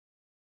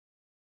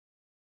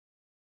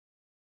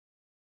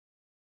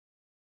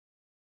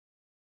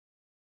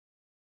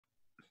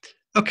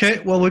Okay,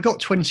 well, we've got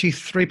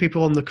 23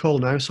 people on the call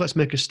now, so let's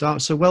make a start.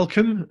 So,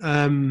 welcome.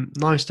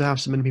 Nice to have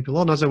so many people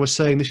on. As I was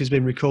saying, this has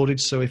been recorded,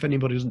 so if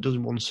anybody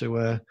doesn't want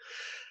to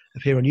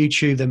appear on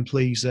YouTube, then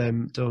please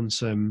don't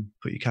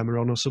put your camera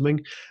on or something.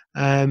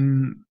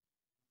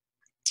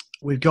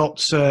 We've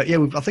got, I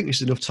think this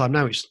is enough time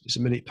now. It's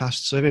a minute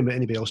past, so if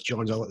anybody else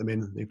joins, I'll let them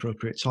in at the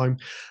appropriate time.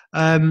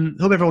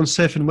 Hope everyone's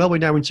safe and well. We're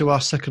now into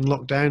our second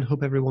lockdown.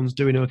 Hope everyone's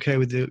doing okay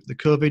with the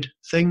COVID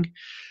thing.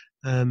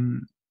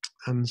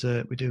 And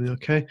we're doing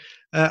okay.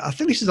 I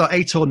think this is our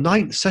 8th or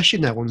 9th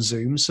session now on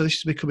Zoom, so this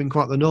is becoming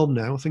quite the norm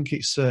now. I think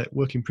it's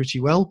working pretty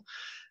well,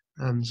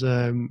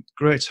 and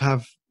great to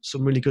have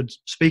some really good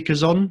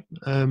speakers on.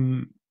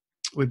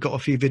 We've got a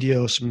few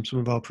videos from some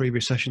of our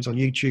previous sessions on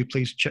YouTube.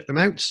 Please check them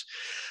out.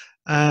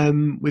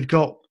 We've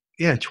got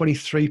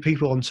 23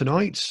 people on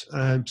tonight,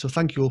 so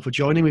thank you all for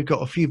joining. We've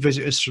got a few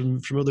visitors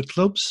from other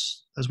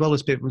clubs, as well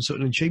as people from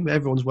Sutton and Cheam.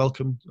 Everyone's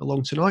welcome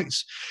along tonight.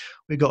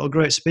 We've got a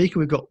great speaker.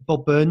 We've got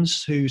Bob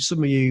Burns, who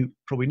some of you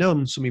probably know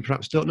and some of you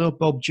perhaps don't know.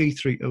 Bob,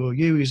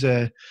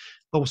 G3OOU,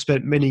 Bob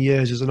spent many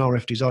years as an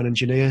RF design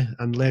engineer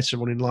and later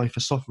on in life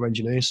a software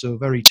engineer, so a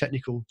very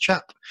technical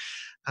chap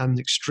and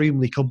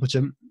extremely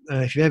competent.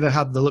 If you've ever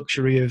had the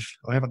luxury of,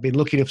 or haven't been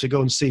lucky enough to go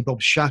and see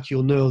Bob's shack,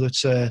 you'll know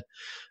that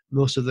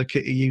most of the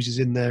kit he uses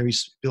in there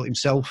he's built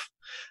himself,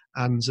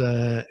 and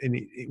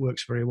it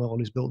works very well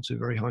and is built to a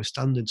very high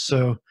standard.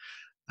 So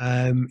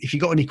if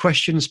you've got any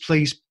questions,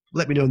 please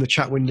let me know in the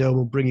chat window and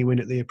we'll bring you in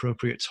at the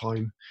appropriate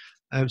time.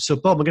 So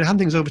Bob, I'm going to hand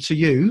things over to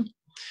you,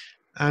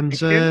 and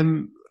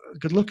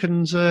good luck,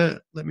 and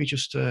let me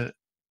just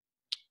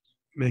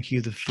make you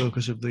the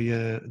focus of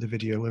the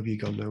video. Wherever you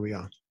gone, there we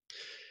are.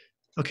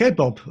 Okay,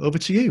 Bob, over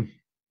to you.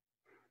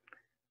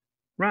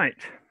 Right,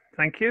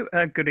 thank you.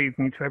 Good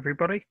evening to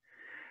everybody.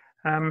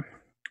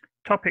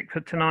 Topic for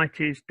tonight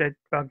is dead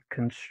bug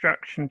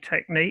construction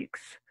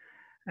techniques,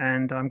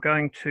 and I'm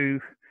going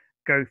to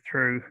go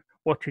through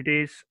what it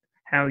is,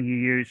 how you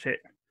use it,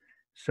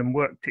 some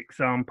worked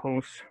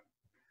examples.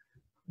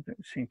 I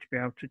don't seem to be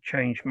able to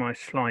change my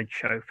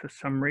slideshow for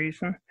some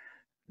reason.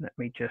 Let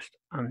me just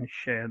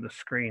unshare the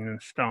screen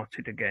and start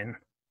it again.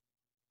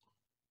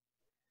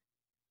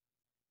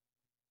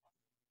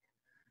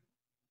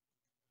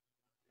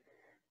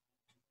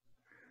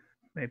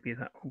 Maybe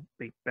that will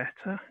be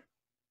better.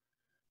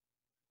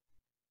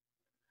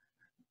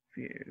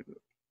 View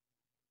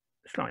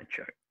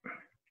slideshow.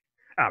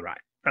 All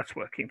right, that's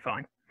working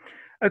fine.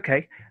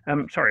 Okay,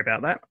 sorry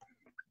about that.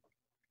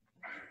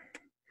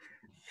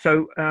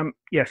 So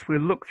yes, we'll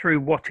look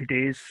through what it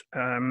is,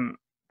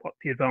 what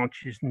the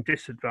advantages and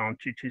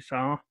disadvantages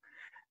are,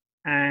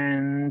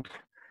 and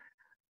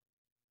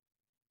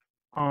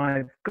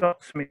I've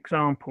got some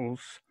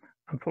examples.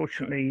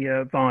 Unfortunately,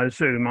 via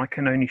Zoom, I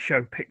can only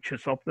show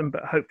pictures of them,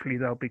 but hopefully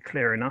they'll be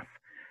clear enough.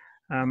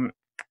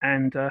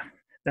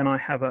 Then I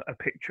have a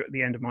picture at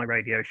the end of my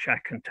Radio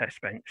Shack and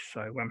test bench,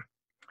 so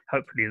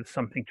hopefully there's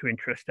something to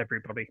interest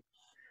everybody.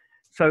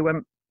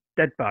 So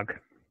dead bug.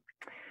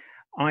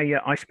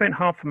 I spent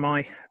half of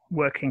my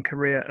working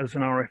career as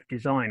an RF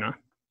designer,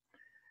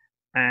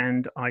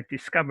 and I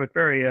discovered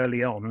very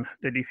early on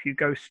that if you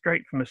go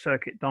straight from a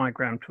circuit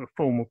diagram to a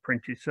formal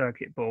printed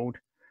circuit board,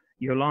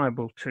 you're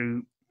liable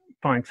to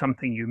find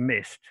something you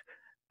missed,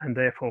 and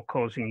therefore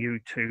causing you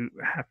to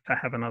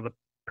have another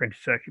printed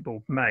circuit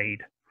board made.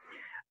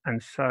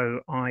 And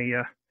so I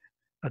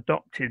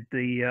adopted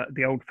the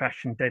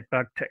old-fashioned dead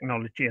bug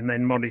technology and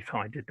then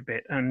modified it a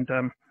bit. And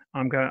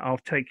I'll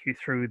take you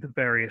through the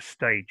various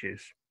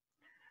stages.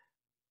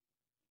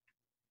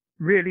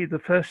 Really, the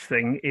first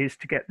thing is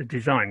to get the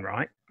design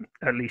right,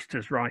 at least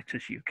as right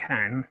as you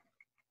can.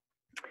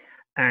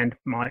 And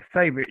my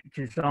favorite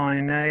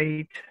design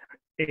aid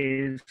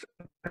is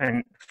a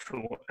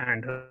pencil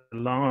and a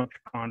large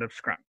pile of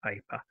scrap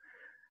paper.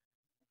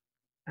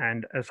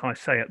 And as I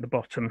say at the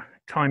bottom,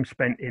 time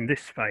spent in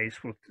this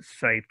phase will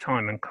save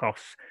time and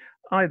costs,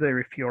 either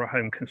if you're a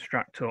home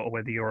constructor or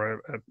whether you're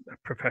a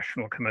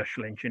professional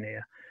commercial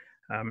engineer.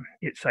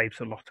 It saves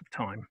a lot of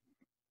time.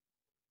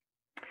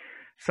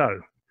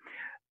 So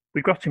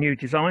we've got a new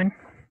design.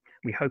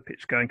 We hope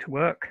it's going to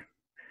work.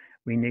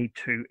 We need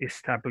to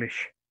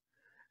establish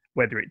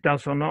whether it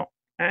does or not.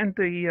 And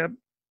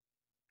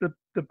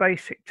the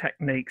basic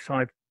techniques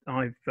I've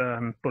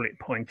bullet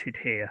pointed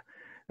here.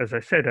 As I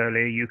said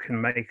earlier, you can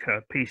make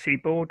a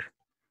PC board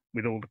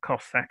with all the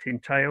costs that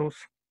entails.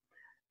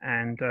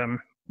 And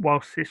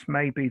whilst this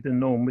may be the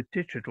norm with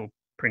digital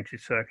printed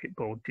circuit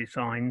board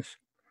designs,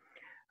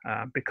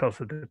 because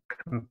of the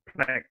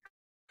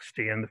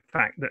complexity and the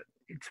fact that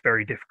it's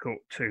very difficult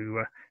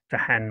to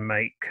hand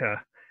make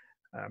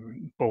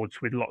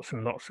boards with lots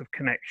and lots of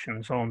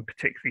connections on,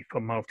 particularly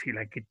for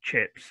multi-legged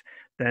chips,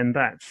 then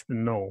that's the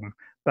norm.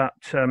 But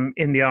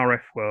in the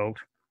RF world,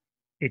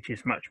 it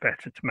is much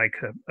better to make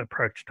a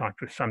prototype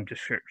with some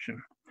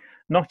description.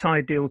 Not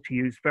ideal to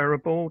use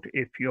Veriboard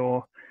if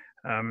you're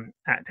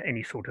at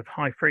any sort of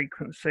high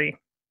frequency.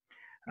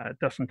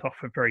 Doesn't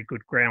offer very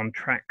good ground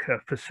track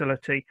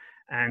facility,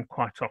 and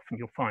quite often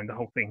you'll find the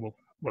whole thing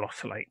will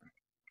oscillate,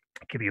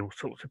 give you all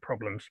sorts of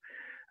problems.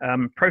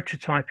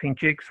 Prototyping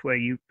jigs where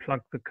you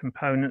plug the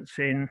components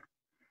in,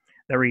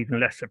 they're even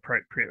less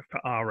appropriate for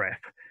RF.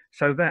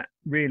 So that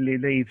really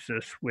leaves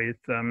us with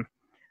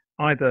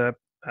either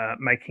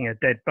making a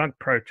dead bug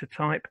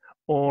prototype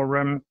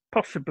or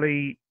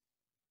possibly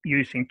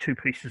using two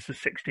pieces of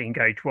 16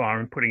 gauge wire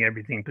and putting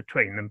everything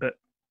between them. But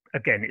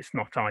again, it's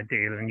not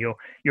ideal, and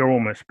you're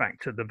almost back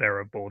to the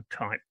Vero board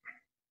type.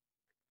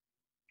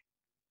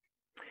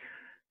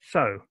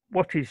 So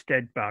what is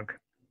dead bug?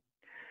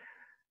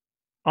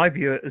 I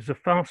view it as a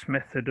fast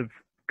method of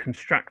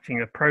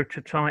constructing a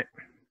prototype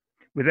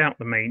without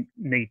the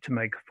need to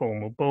make a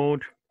formal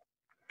board.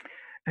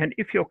 And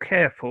if you're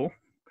careful,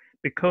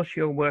 because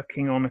you're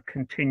working on a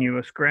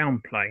continuous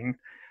ground plane,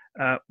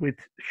 with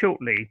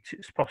short leads,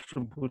 it's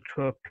possible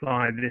to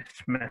apply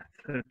this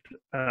method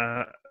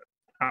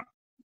up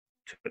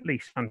to at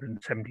least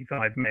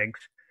 175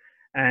 megs.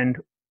 And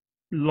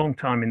long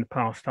time in the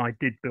past, I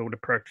did build a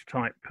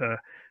prototype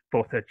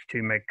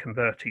 432 meg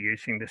converter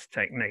using this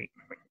technique,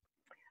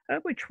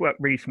 which worked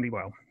reasonably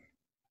well.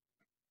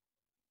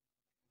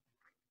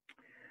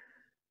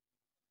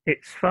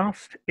 It's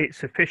fast,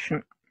 it's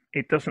efficient,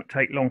 it doesn't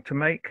take long to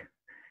make.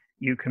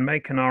 You can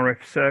make an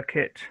RF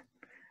circuit.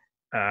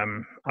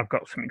 I've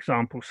got some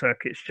example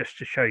circuits just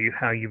to show you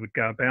how you would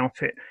go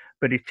about it,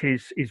 but it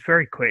is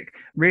very quick.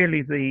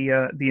 Really,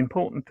 the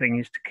important thing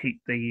is to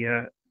keep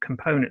the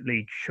component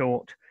lead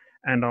short,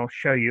 and I'll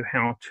show you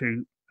how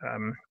to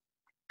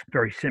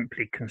very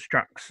simply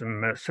construct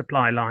some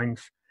supply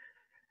lines.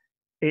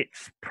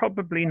 It's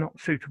probably not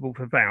suitable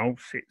for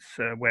valves. It's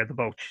where the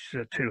voltages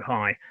are too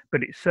high,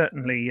 but it's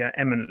certainly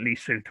eminently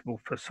suitable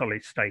for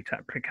solid state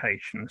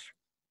applications.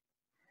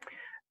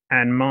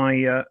 And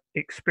my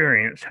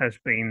experience has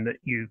been that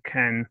you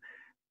can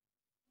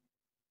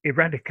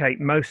eradicate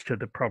most of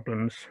the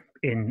problems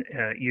in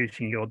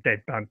using your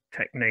dead bug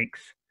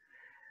techniques,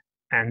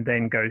 and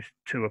then go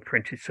to a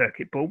printed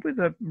circuit board with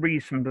a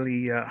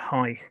reasonably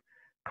high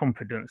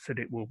confidence that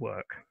it will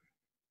work.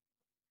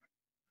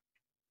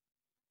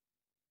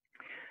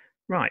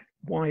 Right,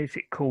 why is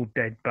it called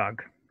dead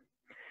bug?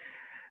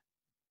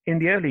 In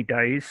the early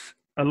days,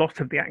 a lot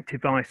of the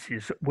active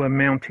ICs were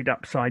mounted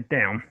upside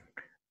down.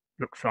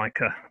 Looks like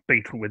a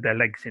beetle with their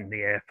legs in the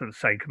air for the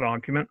sake of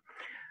argument.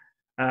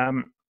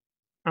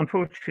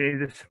 Unfortunately,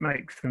 this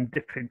makes them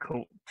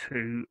difficult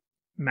to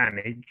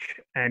manage,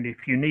 and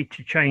if you need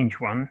to change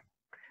one,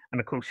 and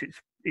of course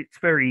it's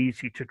very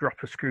easy to drop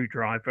a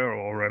screwdriver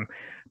or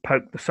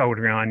poke the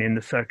soldering iron in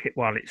the circuit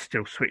while it's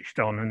still switched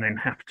on, and then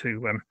have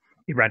to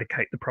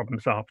eradicate the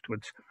problems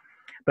afterwards.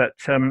 But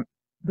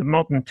the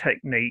modern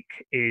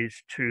technique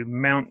is to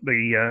mount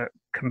the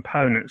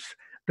components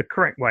the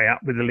correct way up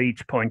with the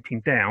leads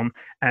pointing down,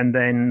 and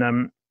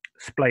then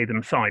splay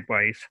them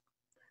sideways.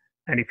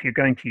 And if you're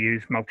going to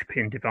use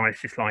multi-pin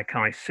devices like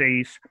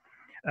ICs,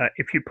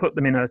 if you put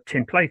them in a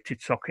tin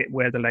plated socket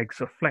where the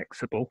legs are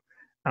flexible,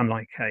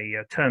 unlike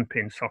a turn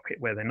pin socket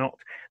where they're not,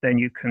 then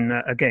you can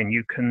again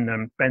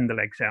bend the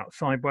legs out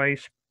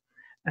sideways,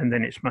 and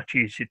then it's much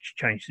easier to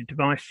change the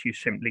device. You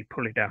simply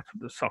pull it out of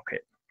the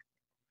socket,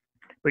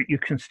 but you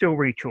can still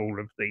reach all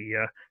of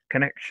the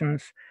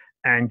connections,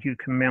 and you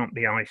can mount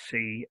the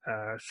IC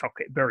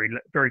socket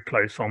very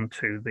close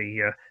onto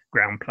the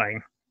ground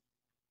plane.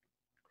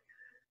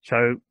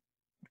 So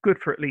good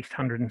for at least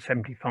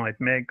 175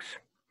 megs.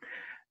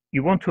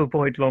 You want to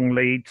avoid long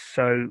leads,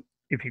 so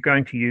if you're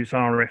going to use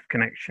RF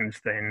connections,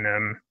 then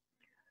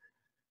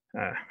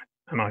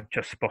and I've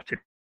just spotted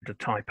a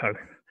typo.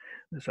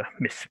 There's a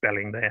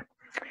misspelling there.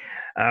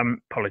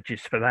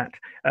 Apologies for that.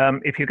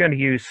 If you're going to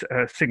use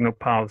signal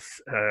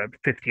paths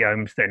 50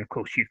 ohms, then of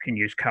course you can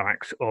use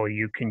coax, or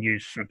you can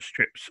use some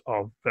strips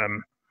of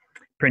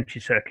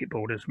printed circuit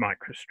board as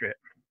microstrip,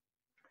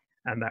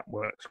 and that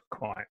works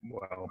quite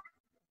well.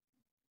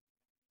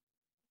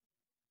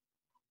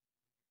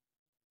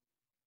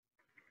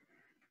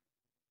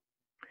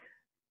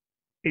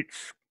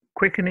 It's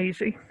quick and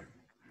easy.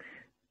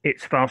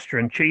 It's faster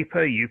and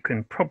cheaper. You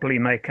can probably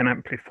make an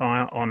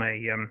amplifier on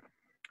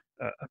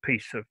a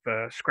piece of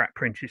scrap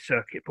printed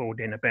circuit board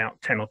in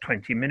about 10 or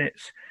 20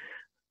 minutes.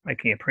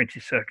 Making a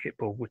printed circuit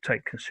board would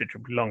take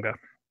considerably longer.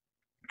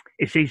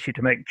 It's easy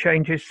to make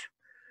changes,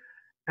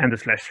 and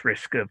there's less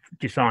risk of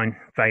design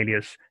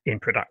failures in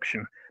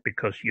production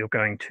because you're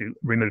going to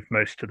remove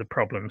most of the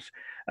problems.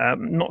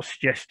 Not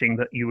suggesting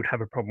that you would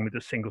have a problem with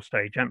a single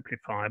stage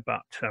amplifier,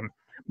 but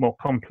more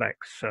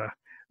complex,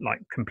 like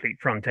complete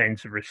front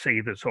ends of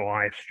receivers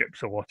or IF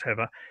strips or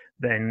whatever,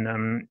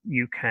 then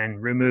you can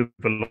remove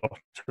a lot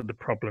of the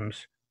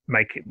problems,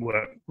 make it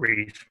work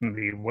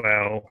reasonably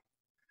well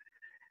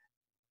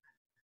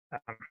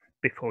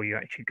before you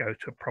actually go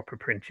to a proper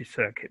printed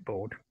circuit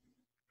board.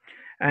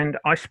 And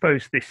I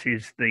suppose this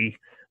is the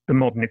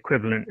modern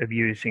equivalent of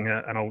using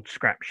an old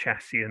scrap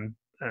chassis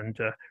and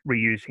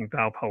reusing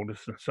valve holders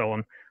and so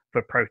on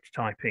for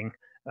prototyping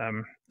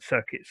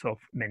circuits of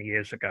many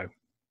years ago.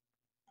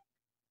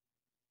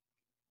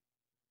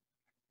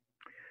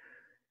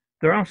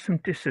 There are some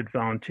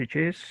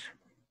disadvantages.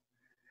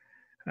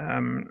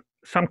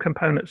 Some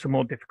components are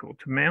more difficult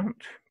to mount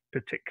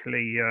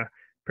particularly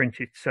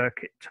printed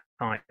circuit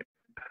type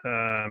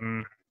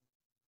potentiometers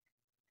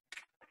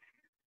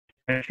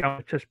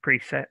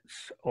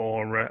presets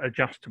or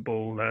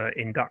adjustable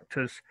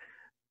inductors.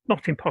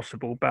 Not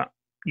impossible, but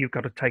you've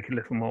got to take a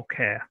little more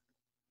care.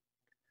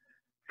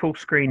 Full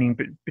screening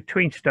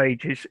between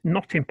stages,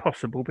 not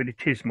impossible, but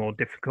it is more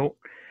difficult.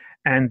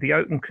 And the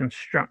open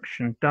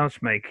construction does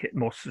make it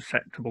more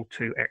susceptible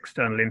to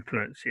external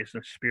influences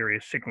and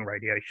spurious signal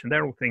radiation.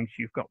 They're all things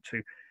you've got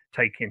to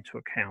take into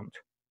account.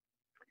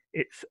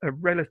 It's a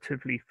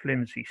relatively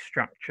flimsy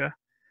structure,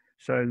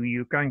 so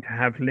you're going to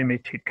have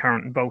limited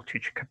current and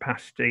voltage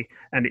capacity,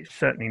 and it's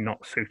certainly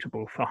not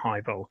suitable for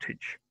high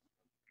voltage.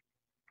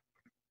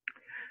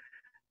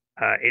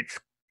 It's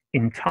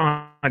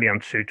entirely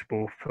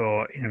unsuitable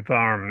for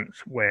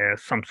environments where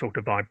some sort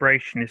of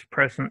vibration is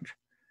present,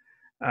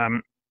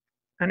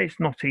 and it's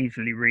not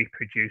easily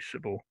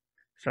reproducible,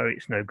 so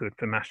it's no good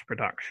for mass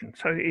production.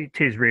 So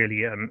it is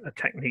really a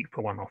technique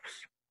for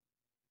one-offs.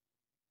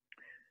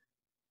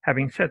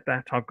 Having said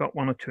that, I've got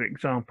one or two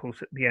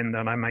examples at the end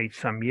that I made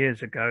some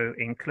years ago,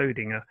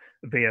 including a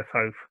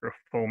VFO for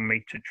a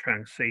 4-meter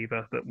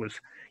transceiver that was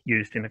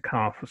used in a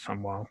car for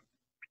some while.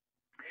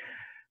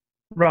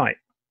 Right.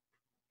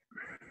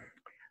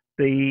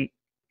 The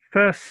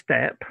first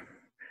step,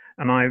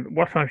 and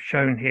what I've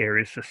shown here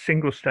is a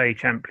single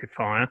stage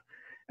amplifier,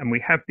 and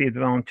we have the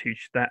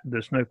advantage that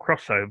there's no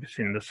crossovers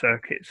in the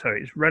circuit, so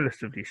it's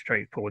relatively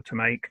straightforward to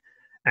make,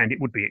 and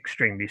it would be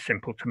extremely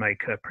simple to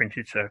make a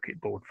printed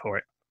circuit board for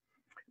it.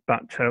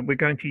 But we're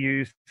going to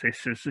use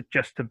this as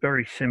just a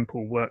very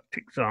simple worked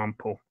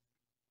example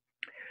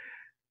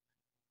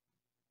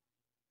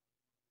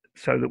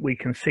so that we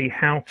can see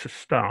how to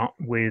start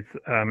with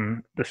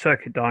the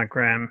circuit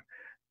diagram,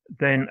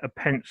 then a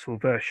pencil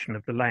version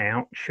of the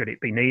layout should it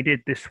be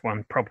needed. This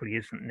one probably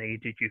isn't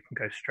needed. You can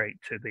go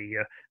straight to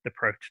the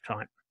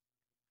prototype.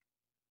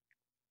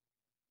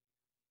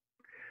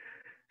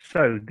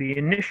 So the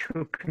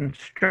initial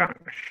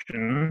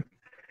construction,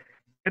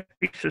 a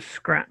piece of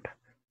scrap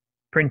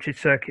printed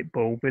circuit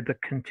board with a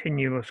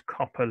continuous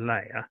copper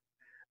layer,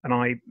 and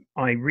I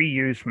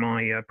reuse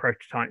my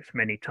prototypes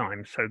many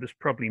times, so there's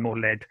probably more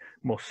lead,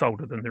 more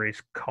solder than there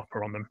is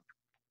copper on them,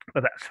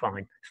 but that's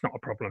fine, it's not a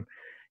problem.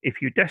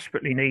 If you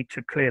desperately need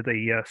to clear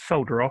the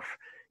solder off,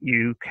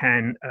 you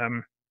can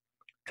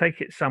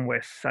take it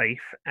somewhere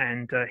safe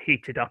and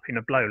heat it up in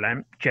a blow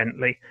lamp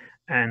gently,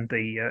 and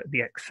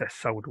the excess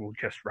solder will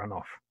just run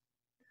off.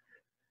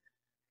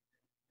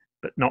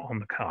 But not on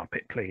the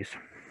carpet, please.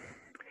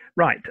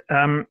 Right,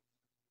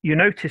 you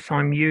notice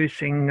I'm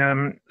using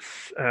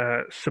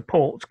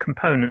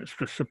components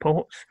for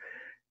supports.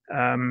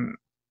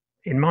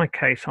 In my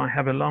case, I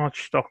have a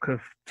large stock of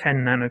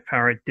 10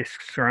 nanofarad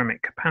disc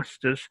ceramic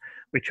capacitors,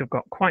 which have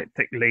got quite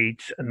thick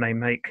leads, and they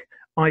make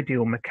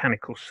ideal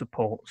mechanical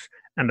supports,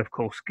 and of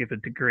course give a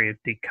degree of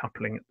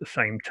decoupling at the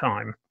same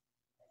time.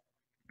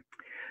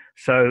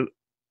 So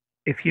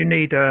if you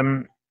need,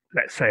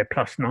 let's say, a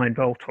plus 9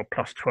 volt or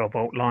plus 12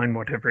 volt line,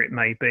 whatever it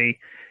may be,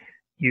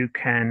 you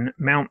can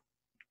mount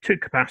 2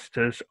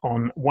 capacitors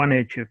on one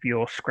edge of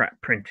your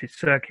scrap printed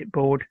circuit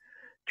board,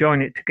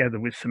 join it together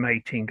with some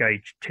 18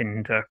 gauge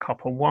tinned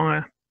copper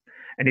wire,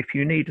 and if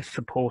you need a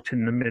support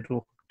in the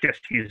middle,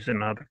 just use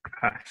another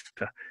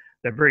capacitor.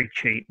 They're very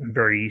cheap and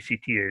very easy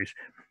to use.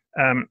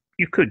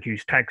 You could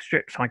use tag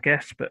strips, I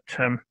guess, but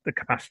the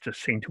capacitors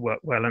seem to work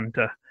well and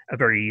are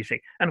very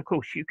easy. And of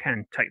course, you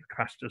can take the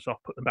capacitors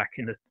off, put them back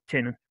in the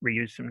tin and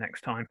reuse them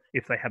next time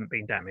if they haven't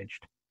been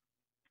damaged.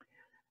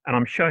 And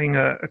I'm showing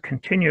a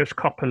continuous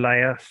copper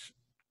layer.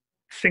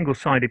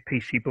 Single-sided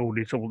PC board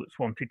is all that's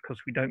wanted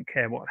because we don't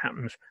care what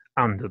happens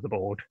under the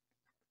board.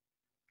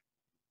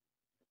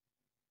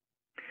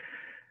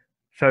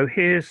 So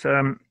here's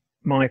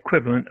my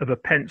equivalent of a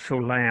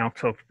pencil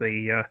layout of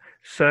the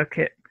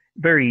circuit.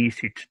 Very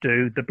easy to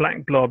do. The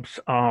black blobs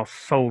are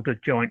solder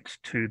joints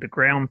to the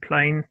ground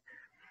plane,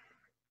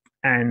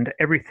 and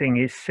everything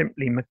is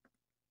simply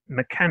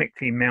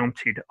mechanically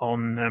mounted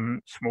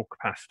on small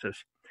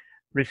capacitors.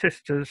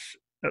 Resistors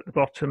at the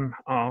bottom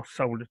are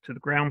soldered to the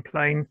ground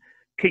plane.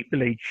 Keep the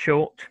lead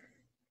short.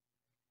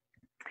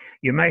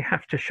 You may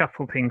have to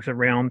shuffle things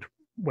around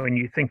when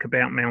you think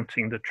about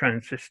mounting the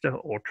transistor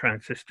or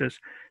transistors,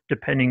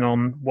 depending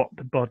on what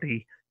the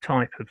body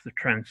type of the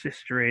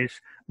transistor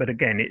is. But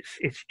again,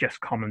 it's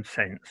just common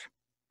sense.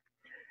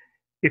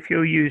 If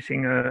you're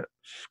using a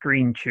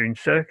screen tuned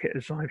circuit,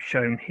 as I've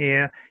shown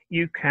here,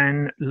 you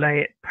can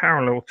lay it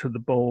parallel to the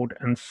board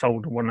and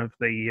solder one of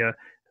the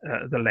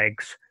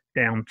legs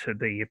down to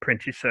the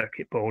printed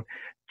circuit board.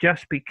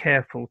 Just be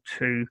careful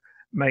to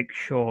make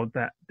sure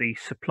that the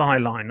supply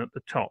line at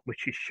the top,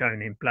 which is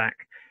shown in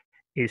black,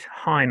 is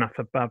high enough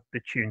above the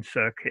tuned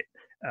circuit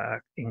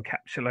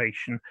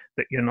encapsulation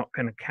that you're not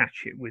going to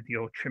catch it with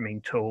your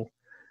trimming tool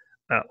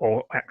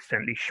or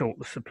accidentally short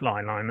the supply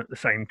line at the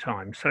same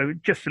time. So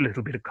just a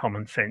little bit of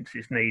common sense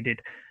is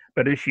needed.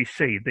 But as you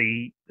see,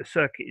 the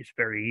circuit is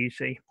very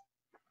easy,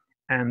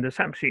 and there's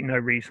absolutely no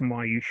reason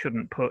why you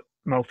shouldn't put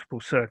multiple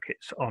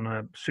circuits on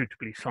a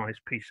suitably sized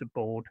piece of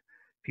board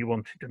if you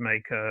wanted to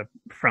make a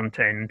front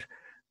end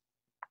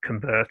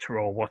converter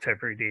or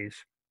whatever it is.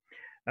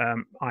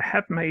 I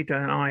have made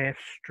an IF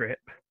strip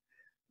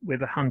with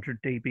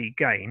 100 dB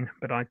gain,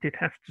 but I did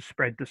have to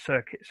spread the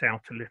circuits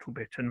out a little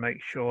bit and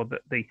make sure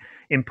that the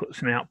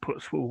inputs and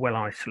outputs were well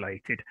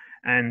isolated,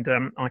 and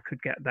I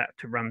could get that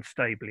to run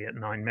stably at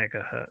 9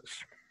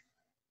 megahertz.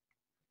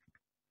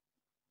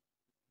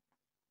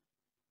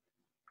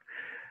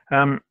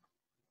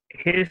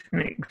 Here's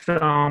an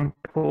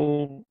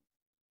example,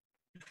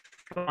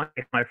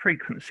 slightly high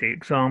frequency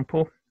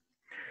example.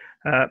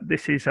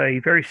 This is a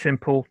very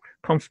simple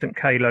constant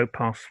K low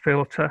pass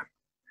filter,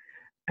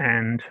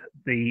 and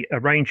the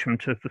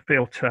arrangement of the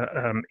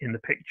filter in the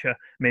picture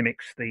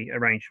mimics the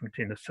arrangement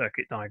in the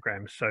circuit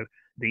diagram. So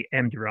the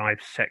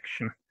M-derived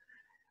section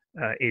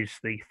is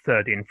the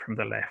third in from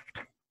the left.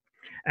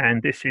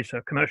 And this is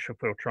a commercial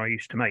filter I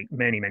used to make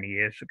many, many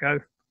years ago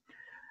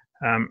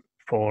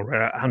for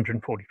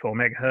 144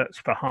 megahertz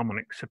for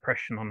harmonic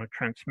suppression on a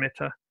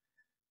transmitter.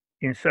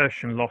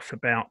 Insertion loss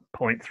about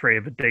 0.3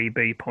 of a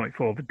dB,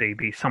 0.4 of a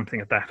dB, something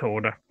of that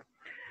order.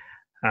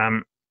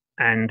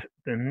 And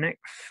the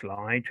next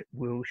slide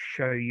will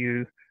show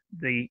you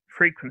the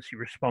frequency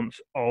response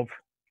of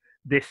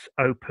this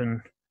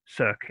open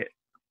circuit.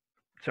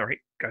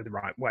 Sorry, go the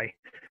right way.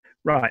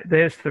 Right,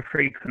 there's the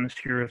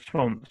frequency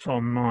response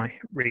on my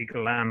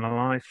Regal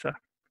analyzer.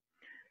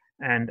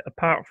 And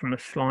apart from a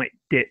slight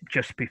dip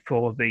just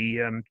before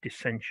the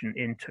descension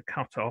into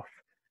cutoff,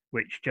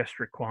 which just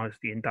requires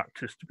the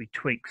inductors to be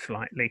tweaked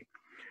slightly,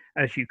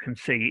 as you can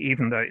see,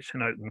 even though it's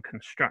an open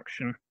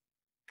construction,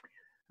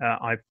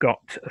 I've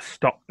got a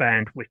stop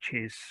band which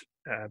is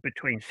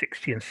between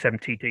 60 and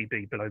 70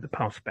 dB below the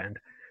pass band.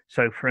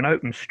 So for an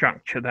open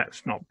structure,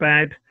 that's not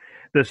bad.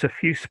 There's a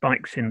few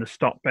spikes in the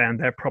stop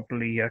band. They're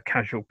probably a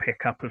casual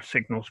pickup of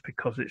signals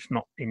because it's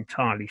not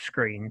entirely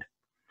screened.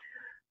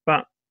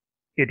 But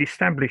it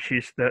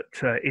establishes that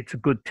it's a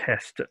good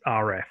test at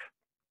RF,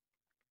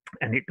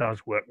 and it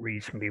does work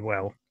reasonably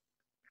well.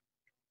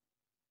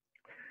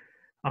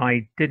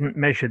 I didn't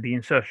measure the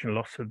insertion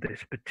loss of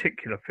this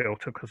particular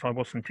filter because I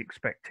wasn't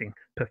expecting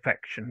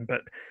perfection,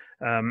 but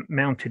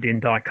mounted in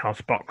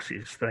die-cast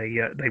boxes,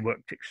 they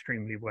worked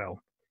extremely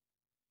well.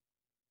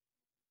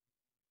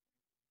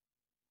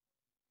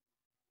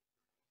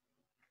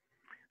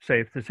 So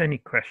if there's any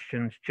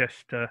questions,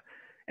 just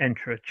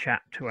enter a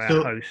chat to our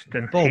host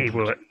and Bob, he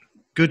will...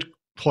 Good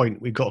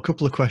point. We've got a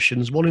couple of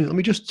questions. One, let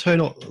me just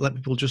let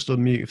people just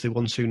unmute if they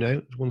want to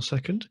now. 1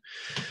 second.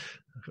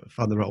 I've got to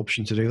find the right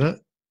option to do that.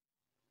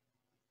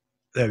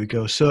 There we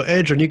go. So,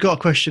 Adrian, you got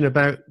a question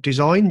about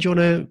design. Do you want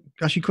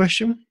to ask your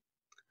question?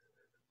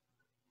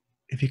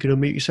 If you could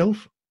unmute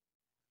yourself.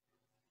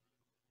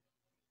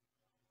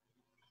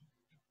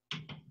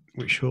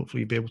 Which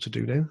hopefully you'll be able to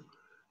do now.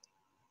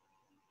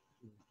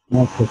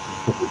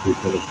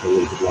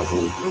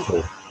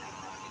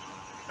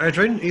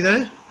 Adrian, are you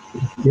there?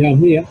 Yeah, I'm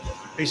here.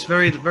 It's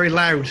very, very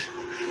loud.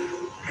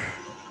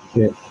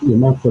 Yeah,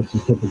 my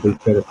question's probably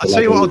better. I'll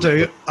tell you what I'll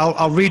do.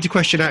 I'll read the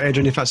question out,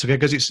 Adrian, if that's okay,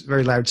 because it's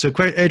very loud. So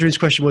Adrian's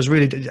question was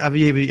really, have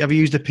you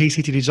used a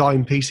PC to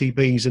design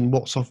PCBs, and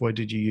what software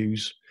did you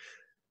use?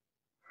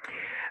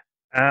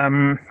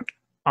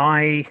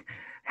 I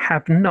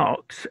have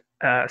not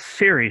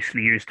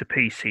seriously used a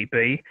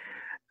PCB,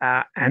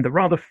 and the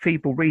rather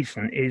feeble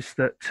reason is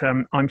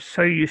that I'm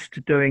so used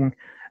to doing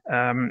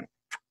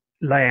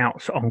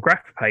layouts on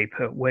graph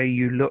paper where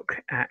you look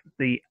at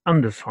the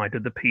underside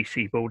of the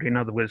PC board, in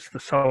other words, the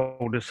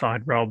solder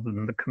side rather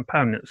than the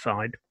component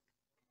side.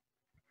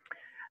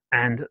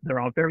 And there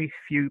are very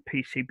few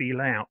PCB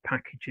layout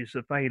packages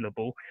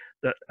available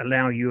that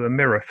allow you a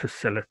mirror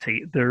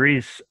facility. There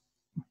is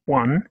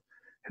one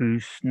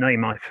whose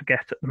name I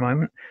forget at the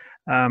moment,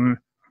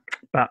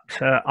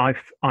 but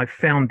I've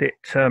found it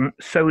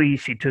so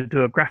easy to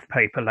do a graph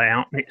paper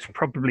layout, and it's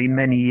probably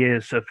many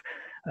years of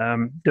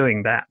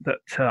doing that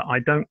I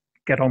don't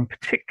get on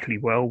particularly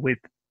well with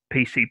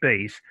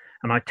PCBs,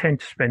 and I tend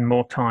to spend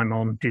more time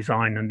on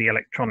design and the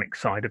electronic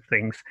side of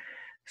things.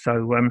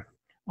 So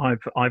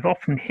I've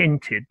often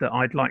hinted that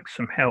I'd like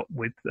some help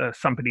with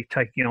somebody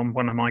taking on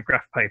one of my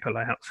graph paper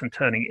layouts and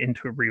turning it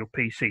into a real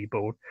PC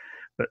board,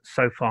 but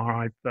so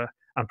far I've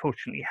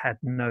unfortunately had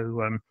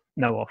no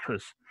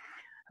offers.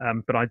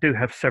 But I do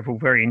have several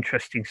very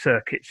interesting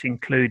circuits,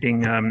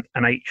 including an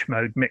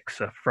H-mode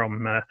mixer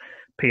from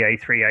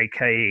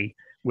PA3AKE,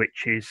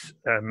 which is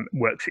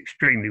works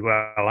extremely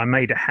well. I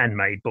made a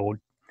handmade board,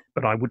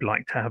 but I would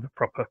like to have a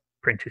proper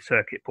printed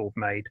circuit board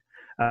made.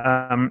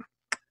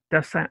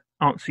 Does that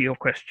answer your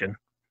question,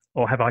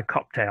 or have I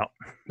copped out?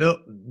 No,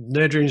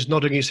 Adrian's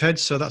nodding his head,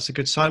 so that's a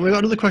good sign. We've got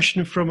another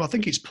question from, I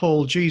think it's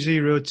Paul,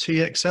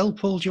 G3OOU.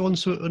 Paul, do you want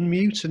to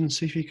unmute and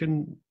see if you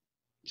can,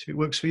 see if it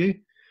works for you?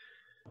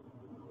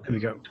 Here we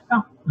go.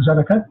 Oh, is that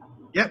okay?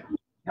 Yep.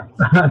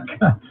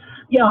 Okay.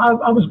 Yeah,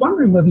 I was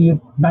wondering whether you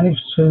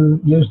managed to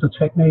use the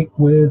technique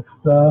with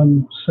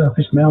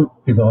surface mount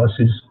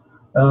devices.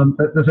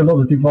 There's a lot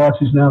of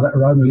devices now that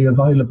are only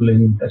available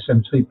in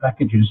SMT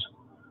packages,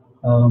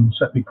 so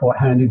it'd be quite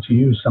handy to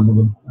use some of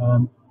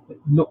them. It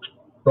looks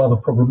rather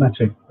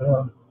problematic.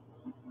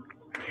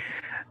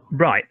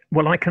 Right.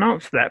 Well, I can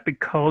answer that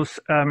because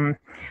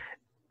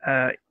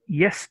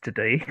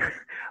yesterday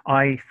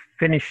I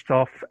finished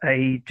off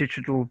a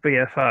digital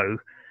VFO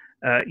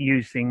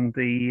using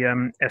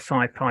the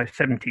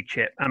SI570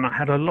 chip, and I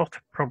had a lot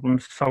of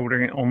problems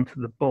soldering it onto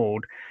the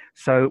board.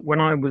 So when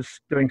I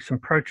was doing some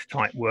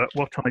prototype work,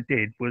 what I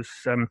did was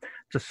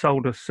to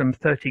solder some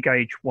 30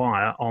 gauge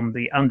wire on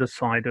the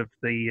underside of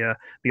the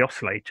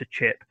oscillator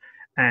chip,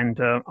 and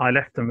I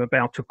left them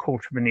about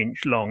 1/4 of an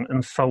inch long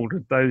and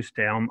soldered those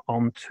down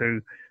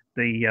onto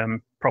the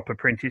proper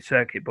printed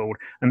circuit board.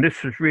 And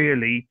this was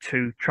really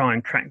to try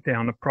and track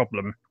down a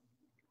problem.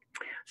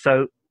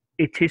 So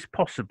it is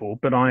possible,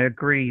 but I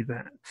agree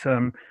that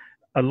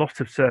a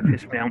lot of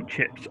surface mount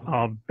chips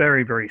are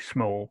very, very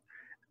small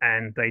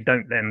and they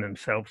don't lend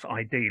themselves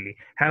ideally.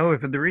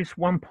 However, there is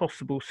one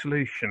possible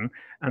solution,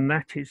 and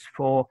that is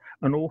for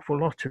an awful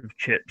lot of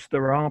chips.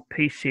 There are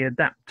PC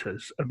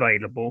adapters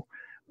available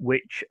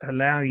which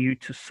allow you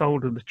to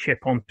solder the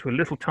chip onto a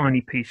little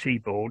tiny PC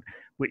board,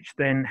 which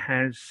then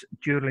has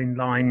dual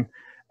inline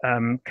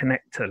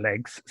connector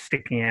legs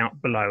sticking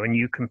out below, and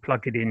you can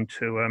plug it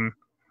into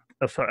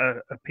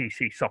a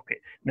PC socket.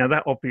 Now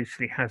that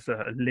obviously has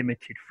a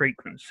limited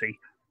frequency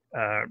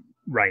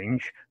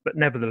range, but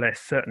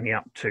nevertheless, certainly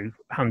up to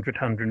 100,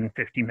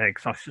 150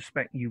 megs, I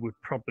suspect you would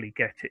probably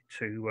get it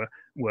to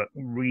work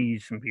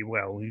reasonably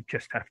well. You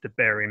just have to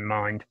bear in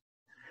mind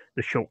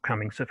the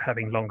shortcomings of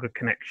having longer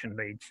connection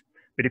leads.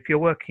 But if you're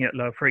working at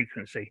low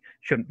frequency,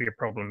 shouldn't be a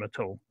problem at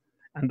all.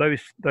 And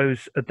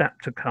those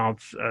adapter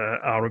cards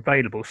are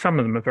available. Some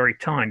of them are very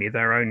tiny.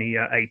 They're only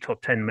 8 or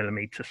 10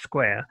 millimeters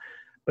square,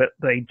 but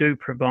they do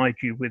provide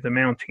you with a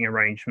mounting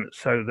arrangement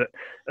so that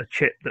a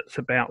chip that's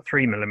about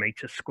 3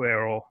 millimeters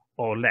square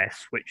or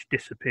less, which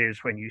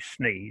disappears when you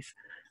sneeze,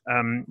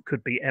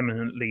 could be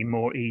eminently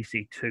more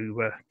easy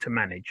to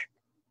manage.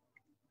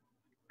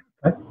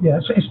 Yeah,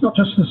 so it's not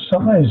just the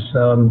size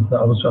that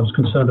I was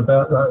concerned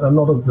about. A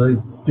lot of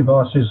the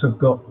devices have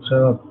got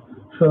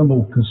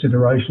thermal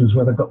considerations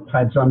where they've got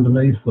pads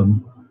underneath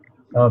them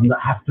that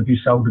have to be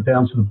soldered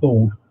down to the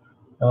board,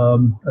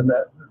 and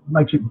that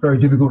makes it very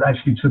difficult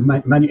actually to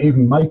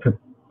even make a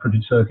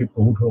printed circuit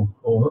board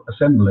or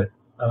assemble it.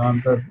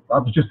 But I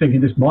was just thinking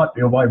this might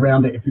be a way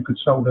around it if you could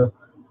solder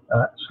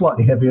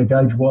slightly heavier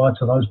gauge wire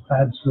to those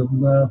pads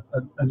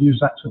and use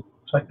that to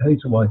take the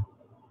heat away.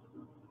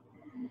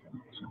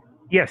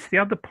 Yes, the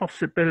other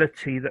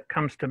possibility that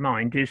comes to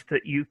mind is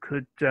that you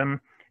could,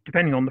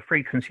 depending on the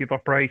frequency of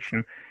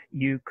operation,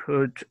 you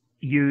could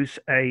use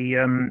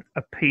a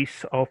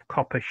piece of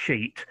copper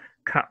sheet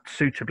cut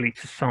suitably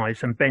to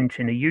size and bent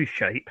in a U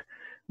shape,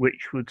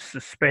 which would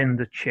suspend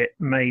the chip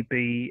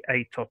maybe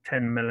 8 or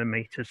 10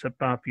 millimeters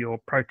above your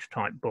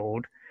prototype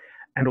board,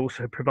 and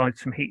also provide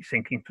some heat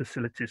sinking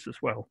facilities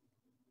as well.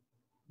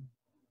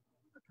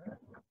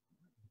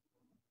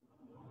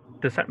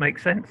 Does that make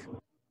sense?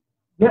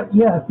 Yeah,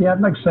 it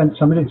makes sense.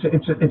 I mean,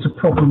 it's a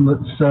problem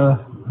that's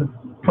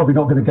probably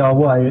not going to go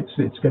away.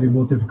 It's getting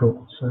more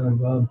difficult.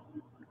 So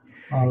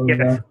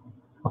yes,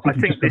 I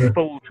think this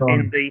falls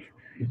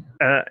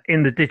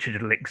in the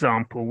digital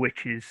example,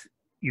 which is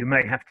you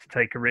may have to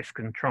take a risk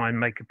and try and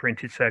make a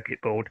printed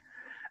circuit board,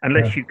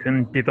 unless you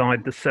can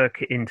divide the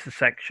circuit into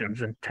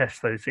sections and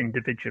test those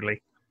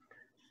individually.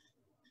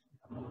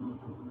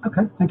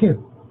 Okay, thank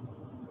you.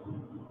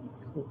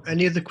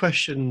 Any other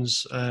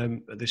questions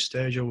at this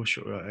stage, or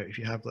if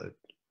you have,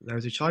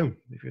 now's the time.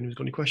 If anyone's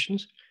got any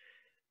questions.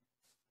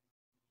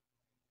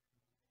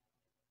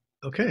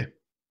 Okay.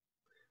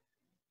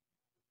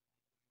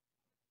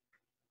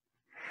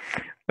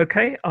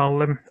 Okay,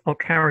 I'll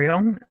carry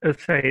on. As I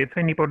say, if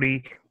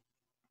anybody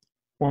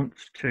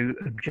wants to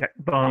object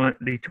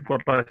violently to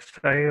what I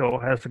say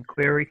or has a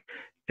query,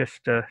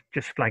 just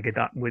flag it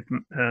up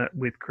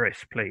with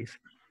Chris, please.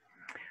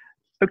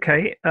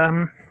 Okay.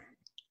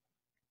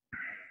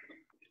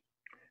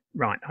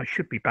 Right, I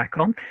should be back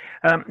on.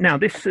 Now,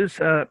 this is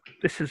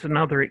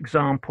another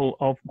example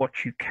of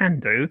what you can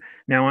do.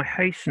 Now, I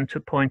hasten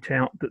to point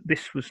out that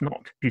this was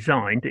not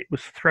designed, it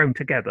was thrown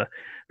together.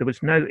 There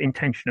was no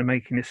intention of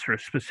making this for a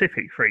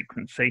specific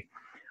frequency.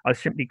 I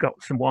simply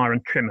got some wire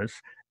and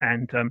trimmers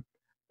and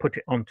put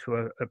it onto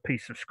a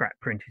piece of scrap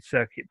printed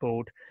circuit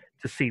board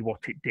to see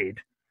what it did.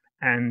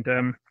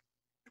 And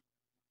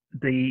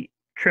the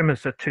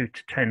trimmers are 2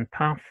 to 10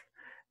 puff,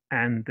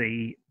 and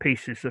the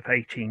pieces of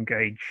 18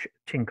 gauge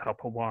tin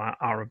copper wire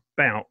are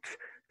about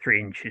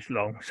 3 inches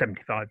long,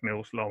 75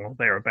 mils long or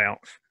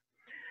thereabouts.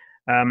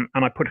 And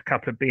I put a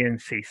couple of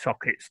BNC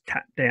sockets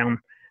tapped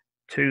down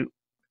to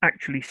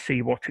actually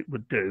see what it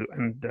would do.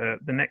 And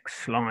the next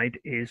slide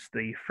is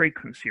the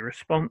frequency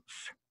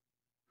response,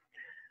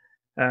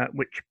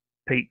 which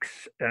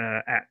peaks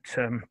at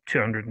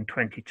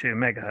 222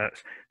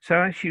 megahertz.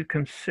 So as you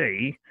can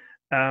see,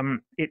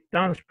 it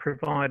does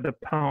provide a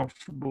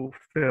passable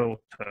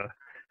filter,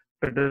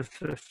 but as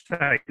I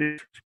say,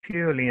 this was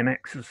purely an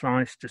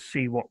exercise to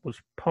see what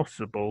was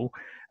possible.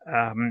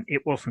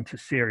 It wasn't a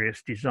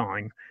serious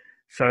design.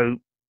 So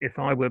if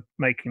I were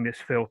making this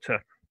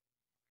filter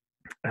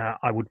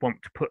I would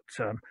want to put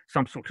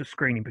some sort of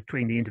screening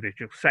between the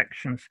individual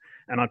sections,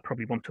 and I'd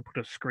probably want to put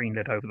a screen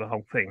lid over the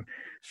whole thing.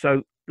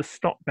 So the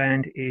stop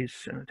band is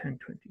 10, 20,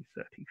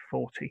 30,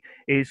 40,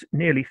 is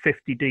nearly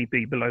 50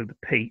 dB below the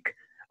peak.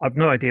 I've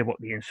no idea what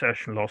the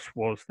insertion loss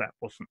was. That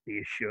wasn't the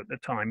issue at the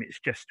time. It's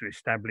just to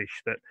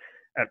establish that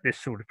at this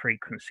sort of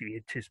frequency,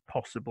 it is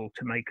possible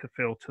to make a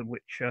filter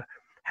which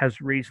has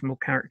reasonable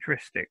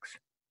characteristics.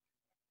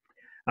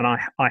 And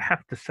I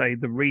have to say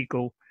the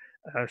Regal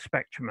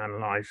spectrum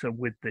analyzer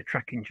with the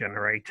tracking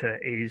generator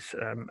is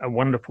a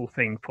wonderful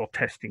thing for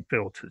testing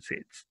filters.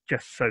 It's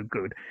just so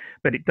good,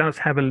 but it does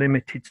have a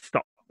limited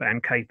stop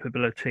band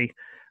capability.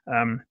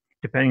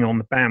 Depending on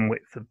the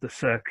bandwidth of the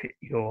circuit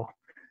you're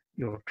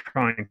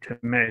trying to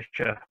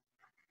measure,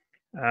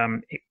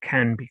 it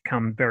can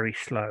become very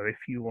slow if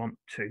you want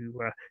to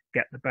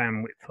get the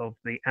bandwidth of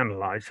the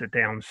analyzer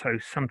down. So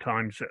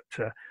sometimes at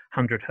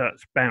 100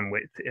 Hertz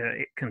bandwidth,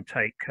 it can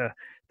take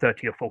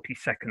 30 or 40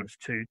 seconds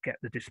to get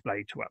the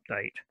display to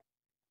update.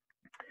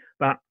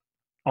 But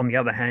on the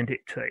other hand,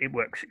 it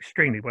works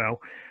extremely well.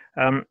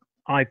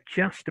 I've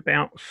just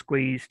about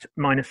squeezed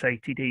minus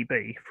 80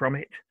 dB from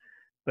it,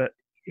 but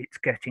it's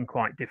getting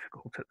quite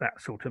difficult at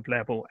that sort of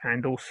level.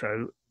 And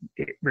also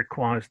it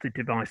requires the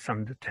device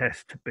under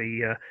test to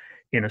be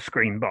in a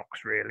screen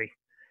box really,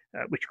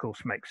 which of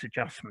course makes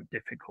adjustment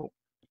difficult.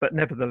 But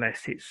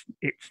nevertheless,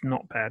 it's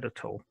not bad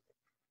at all.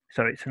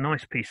 So it's a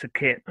nice piece of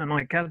kit, and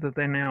I gather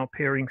they're now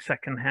appearing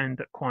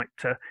secondhand at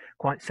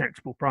quite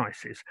sensible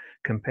prices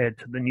compared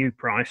to the new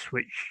price,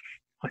 which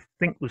I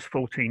think was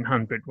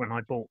 1,400 when I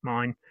bought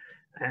mine,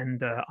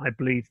 and I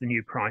believe the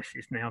new price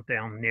is now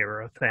down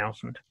nearer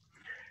 1,000.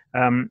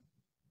 The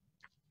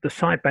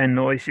sideband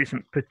noise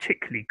isn't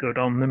particularly good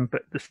on them,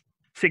 but the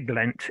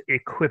Siglent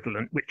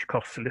equivalent, which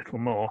costs a little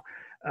more,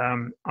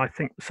 I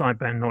think the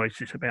sideband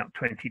noise is about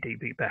 20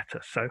 dB better.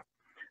 So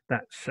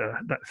that's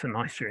a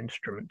nicer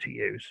instrument to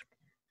use.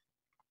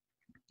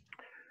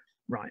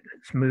 Right,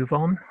 let's move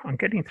on. I'm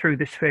getting through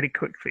this fairly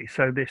quickly,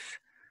 so this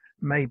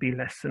may be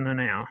less than an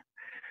hour.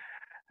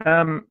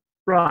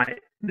 Right,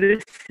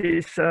 this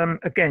is,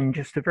 again,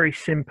 just a very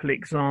simple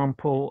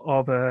example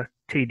of a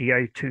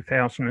TDA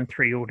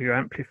 2003 audio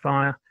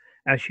amplifier.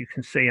 As you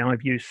can see,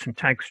 I've used some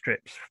tag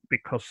strips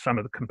because some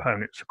of the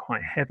components are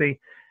quite heavy,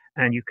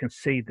 and you can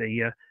see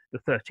the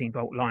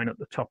 13-volt line at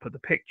the top of the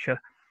picture,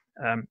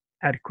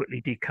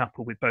 adequately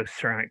decoupled with both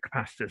ceramic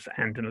capacitors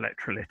and an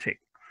electrolytic.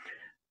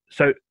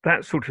 So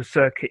that sort of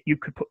circuit, you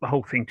could put the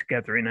whole thing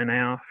together in an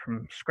hour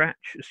from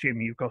scratch,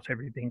 assuming you've got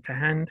everything to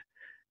hand,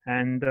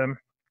 and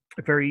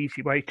a very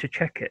easy way to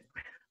check it.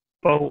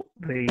 Bolt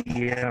the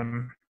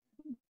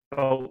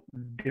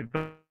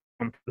device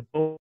onto the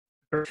board,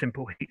 very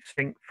simple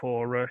heatsink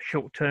for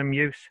short-term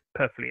use,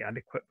 perfectly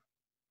adequate.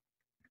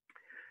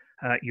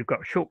 You've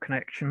got short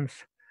connections,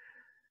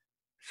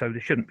 so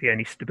there shouldn't be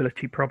any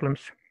stability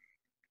problems,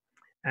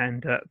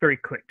 and very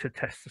quick to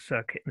test the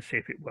circuit and see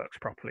if it works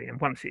properly.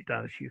 And once it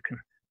does, you can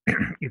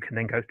you can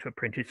then go to a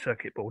printed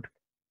circuit board.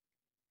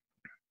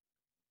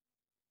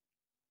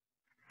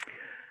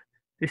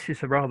 This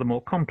is a rather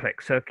more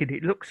complex circuit.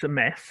 It looks a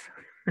mess.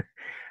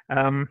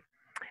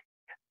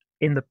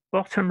 In the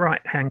bottom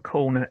right-hand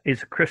corner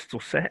is a crystal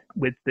set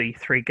with the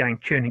 3-gain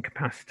tuning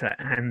capacitor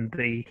and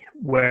the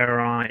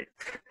Warite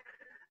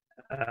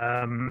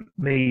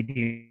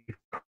medium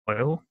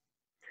coil.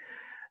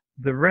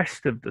 The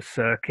rest of the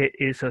circuit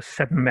is a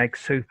 7 meg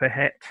super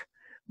het,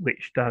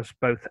 which does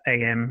both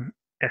AM,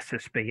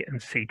 SSB and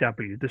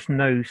CW. There's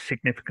no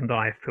significant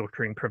IF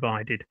filtering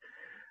provided,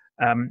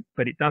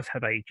 but it does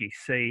have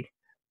AGC.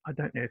 I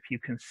don't know if you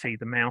can see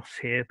the mouse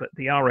here, but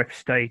the RF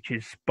stage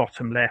is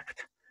bottom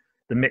left.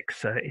 The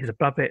mixer is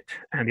above it,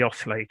 and the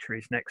oscillator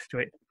is next to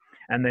it.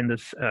 And then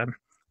there's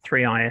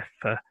 3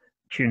 IF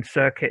tuned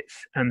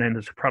circuits, and then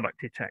there's a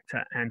product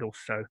detector and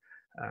also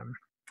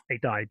a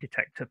diode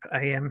detector for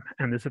AM.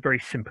 And there's a very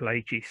simple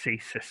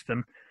AGC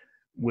system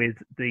with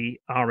the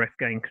RF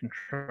gain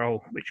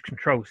control, which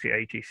controls the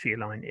AGC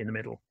line in the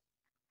middle.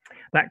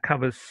 That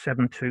covers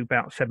 7 to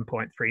about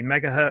 7.3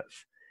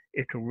 megahertz.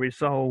 It'll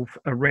resolve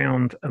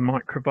around a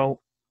microvolt,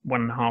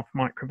 1.5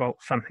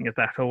 microvolts, something of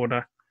that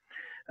order,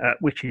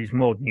 which is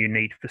more than you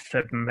need for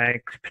 7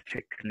 megs,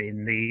 particularly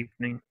in the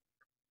evening.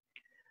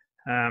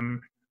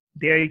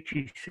 The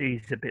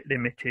AGC is a bit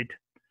limited,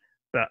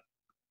 but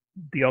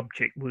the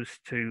object was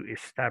to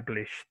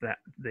establish that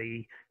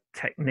the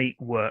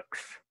technique works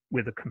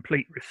with a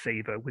complete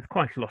receiver with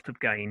quite a lot of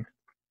gain.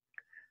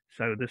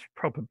 So there's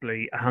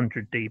probably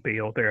 100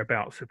 dB or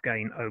thereabouts of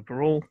gain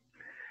overall.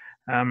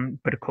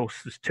 But of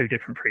course, there's 2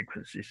 different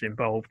frequencies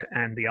involved,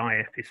 and the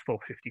IF is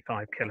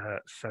 455 kilohertz,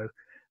 so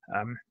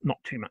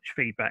not too much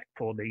feedback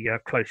for the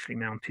closely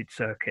mounted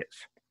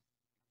circuits.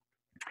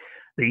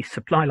 The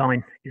supply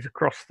line is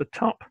across the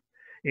top.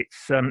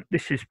 It's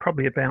this is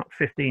probably about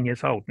 15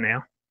 years old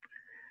now,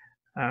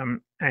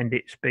 and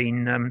it's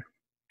been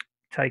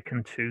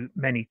taken to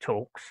many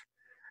talks,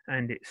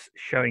 and it's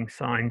showing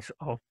signs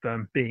of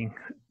being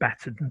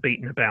battered and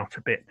beaten about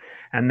a bit.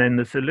 And then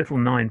there's a little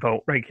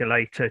 9-volt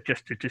regulator,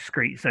 just a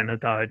discrete Zener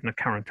diode and a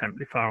current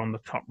amplifier on the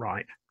top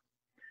right.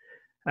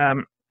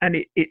 And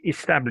it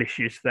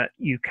establishes that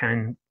you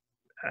can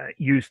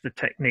use the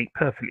technique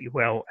perfectly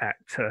well at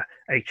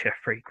HF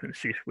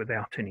frequencies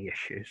without any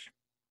issues.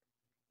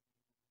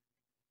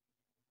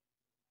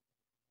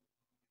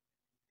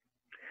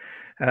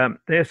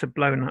 There's a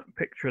blown up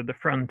picture of the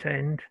front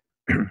end.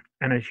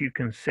 And as you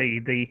can see,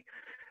 the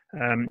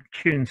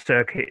tune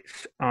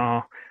circuits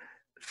are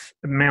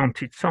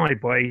mounted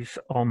sideways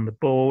on the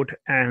board,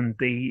 and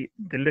the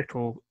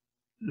little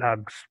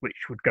lugs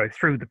which would go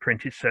through the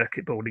printed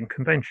circuit board in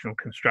conventional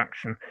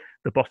construction,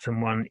 the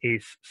bottom one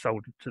is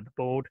soldered to the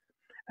board,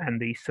 and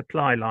the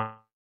supply line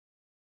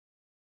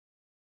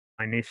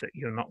is that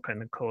you're not going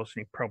to cause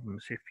any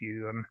problems if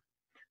you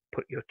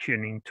put your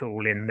tuning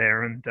tool in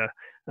there and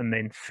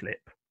then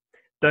slip.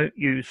 Don't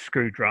use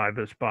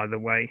screwdrivers, by the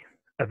way,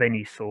 of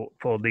any sort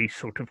for these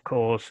sort of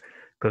cores,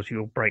 because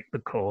you'll break the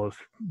cores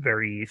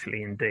very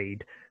easily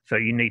indeed. So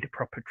you need a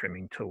proper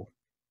trimming tool.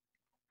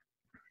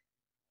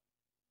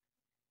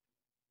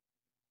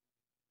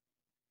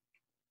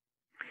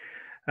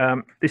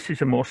 This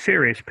is a more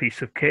serious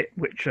piece of kit,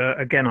 which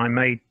again I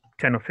made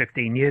 10 or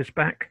 15 years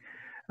back.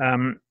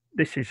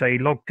 This is a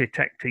log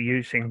detector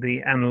using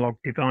the Analog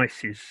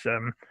Devices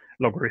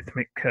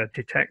logarithmic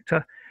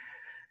detector.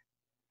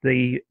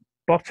 The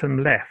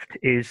bottom left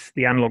is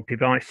the Analog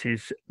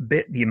Devices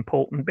bit, the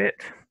important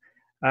bit.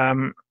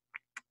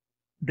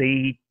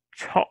 The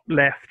top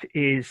left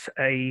is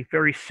a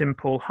very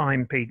simple high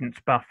impedance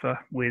buffer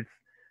with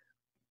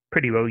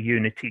pretty well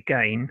unity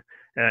gain.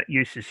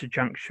 Uses a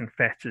junction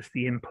FET as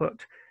the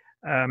input,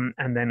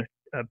 and then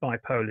a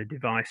bipolar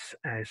device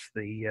as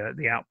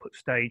the output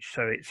stage.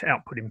 So its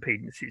output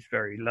impedance is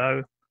very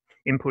low.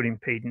 Input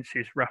impedance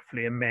is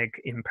roughly a meg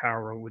in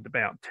parallel with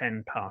about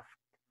 10 puff.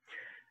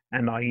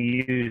 And I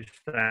use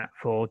that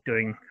for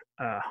doing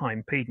high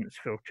impedance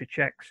filter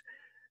checks.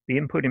 The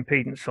input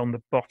impedance on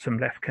the bottom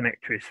left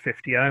connector is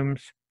 50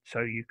 ohms,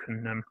 so you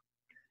can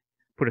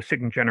put a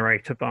signal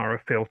generator via a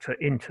filter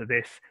into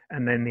this,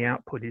 and then the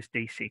output is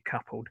DC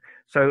coupled.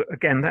 So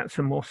again, that's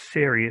a more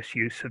serious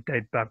use of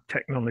dead bug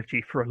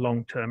technology for a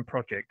long-term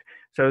project.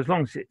 So as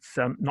long as it's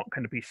not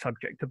going to be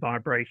subject to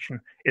vibration,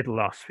 it'll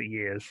last for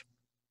years.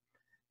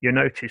 You'll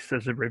notice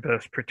there's a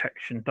reverse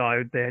protection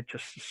diode there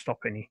just to stop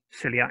any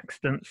silly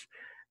accidents,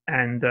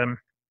 and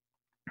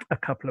a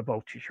couple of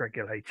voltage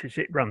regulators.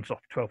 It runs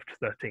off 12 to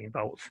 13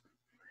 volts.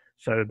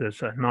 So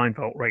there's a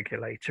 9-volt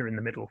regulator in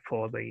the middle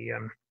for the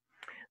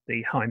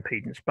high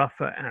impedance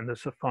buffer, and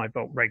there's a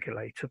 5-volt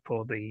regulator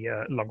for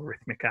the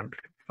logarithmic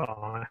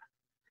amplifier.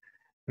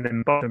 And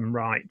then bottom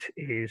right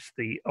is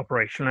the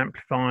operational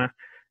amplifier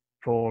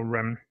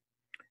for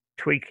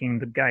tweaking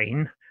the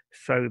gain,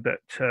 so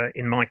that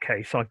in my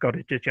case I've got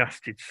it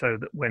adjusted so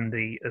that when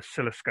the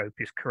oscilloscope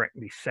is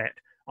correctly set,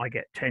 I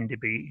get 10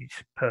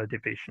 dBs per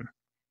division.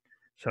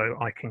 So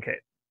I can get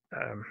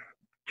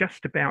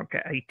just about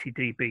get 80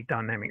 dB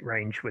dynamic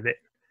range with it.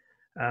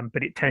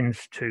 But it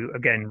tends to,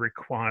 again,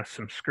 require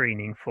some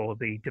screening for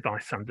the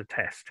device under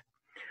test.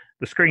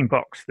 The screen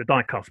box, the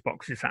die-cast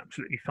box, is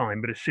absolutely fine,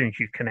 but as soon as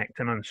you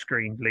connect an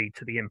unscreened lead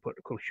to the input,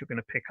 of course, you're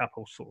going to pick up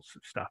all sorts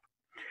of stuff.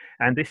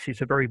 And this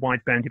is a very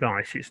wideband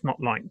device. It's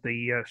not like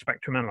the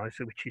spectrum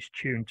analyzer, which is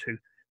tuned to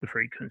the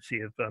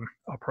frequency of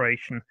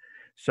operation.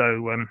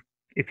 So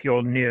if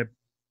you're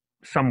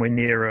somewhere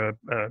near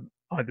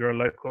either a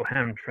local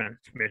ham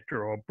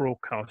transmitter or a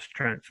broadcast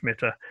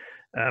transmitter,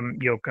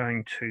 you're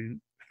going to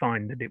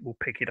find that it will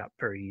pick it up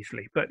very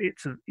easily. But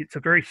it's a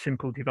very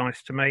simple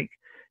device to make,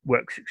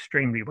 works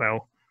extremely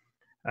well,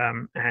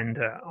 and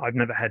I've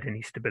never had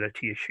any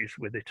stability issues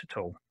with it at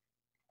all.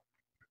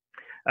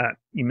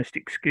 You must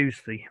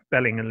excuse the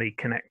Belling and Lee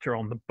connector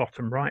on the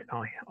bottom right.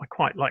 I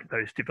quite like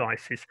those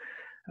devices.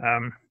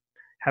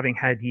 Having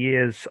had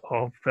years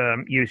of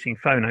using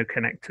phono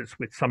connectors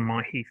with some of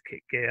my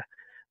Heathkit gear,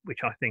 which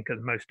I think are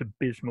the most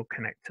abysmal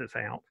connectors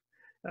out,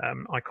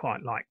 I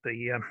quite like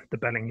the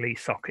Belling Lee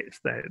sockets.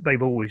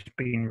 They've always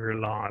been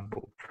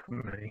reliable for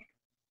me.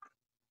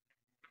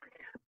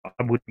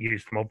 I wouldn't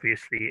use them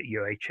obviously at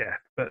UHF,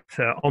 but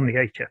on the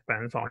HF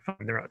bands I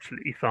find they're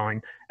absolutely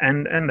fine,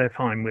 and they're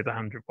fine with a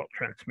 100-watt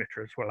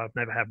transmitter as well. I've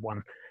never had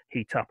one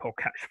heat up or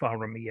catch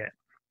fire on me yet.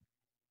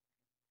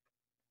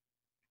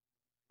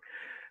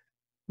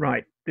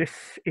 Right,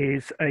 this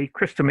is a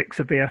crystal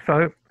mixer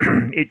VFO.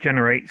 It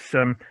generates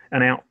an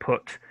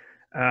output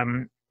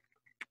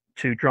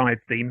to drive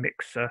the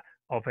mixer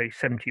of a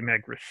 70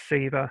 meg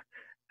receiver.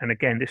 And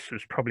again, this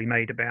was probably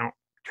made about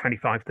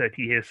 25,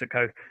 30 years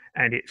ago,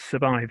 and it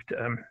survived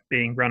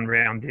being run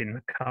around in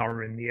the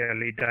car in the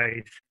early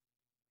days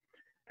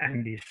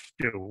and is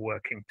still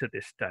working to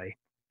this day.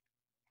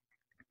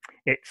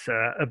 It's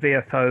a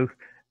VFO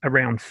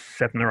around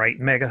 7 or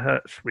 8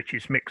 megahertz, which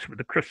is mixed with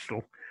a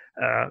crystal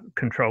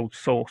controlled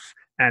source,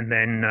 and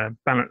then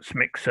balance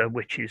mixer,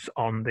 which is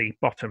on the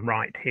bottom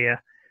right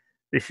here.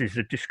 This is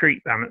a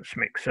discrete balance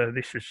mixer.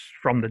 This is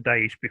from the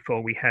days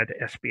before we had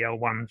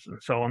SBL1s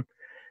and so on.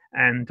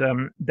 And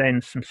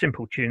then some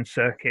simple tune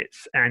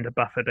circuits and a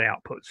buffered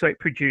output. So it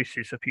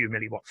produces a few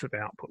milliwatts of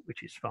output,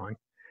 which is fine.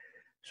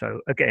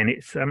 So again,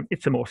 it's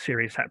a more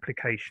serious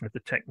application of the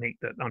technique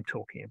that I'm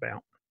talking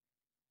about.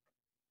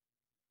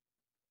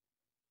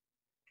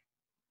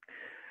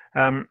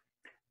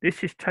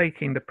 This is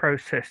taking the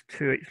process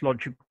to its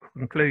logical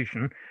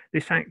conclusion.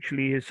 This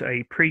actually is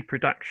a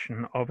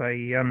pre-production of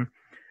a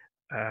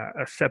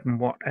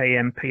 7-watt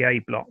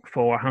AMPA block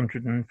for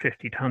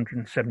 150 to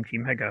 170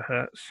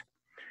 megahertz.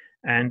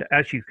 And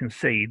as you can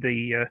see,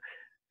 the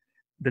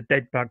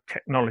dead bug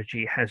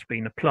technology has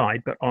been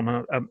applied, but on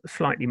a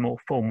slightly more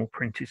formal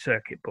printed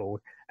circuit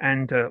board.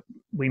 And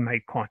we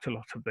made quite a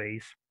lot of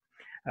these.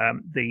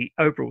 The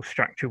overall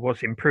structure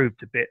was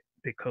improved a bit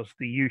because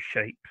the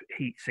U-shape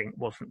heatsink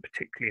wasn't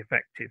particularly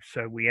effective.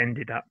 So we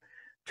ended up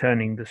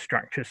turning the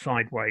structure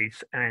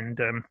sideways and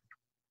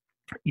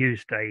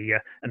used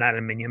an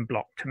aluminium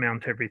block to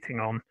mount everything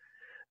on,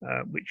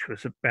 which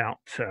was about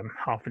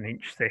half an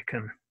inch thick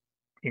and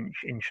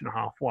inch and a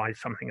half wide,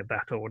 something of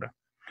that order.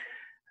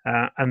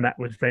 And that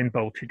was then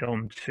bolted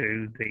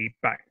onto the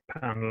back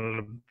panel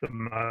of the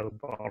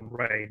mobile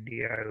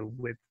radio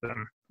with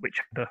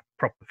which had a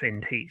proper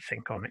finned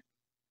heatsink on it.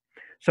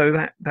 So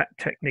that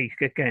technique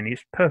again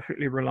is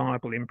perfectly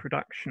reliable in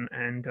production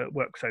and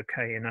works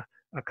okay in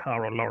a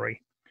car or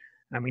lorry.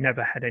 And we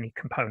never had any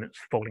components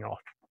falling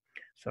off.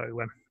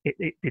 So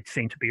it did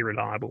seem to be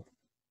reliable.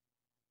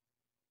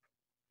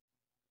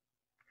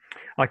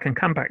 I can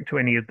come back to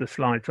any of the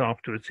slides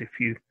afterwards if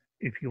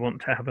you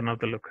want to have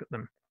another look at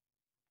them.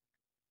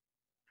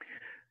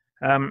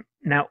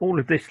 Now, all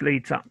of this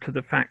leads up to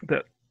the fact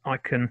that I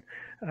can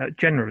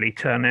generally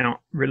turn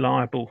out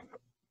reliable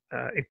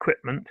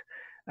equipment.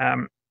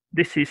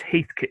 This is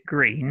Heathkit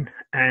green,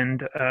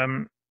 and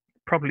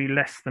probably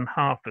less than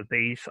half of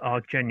these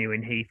are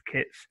genuine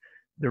Heathkits.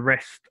 The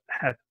rest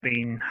have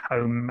been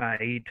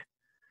homemade,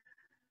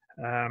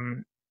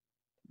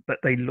 but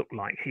they look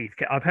like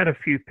Heathkit. I've had a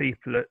few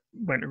people that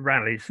went to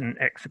rallies and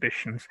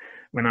exhibitions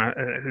when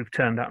who've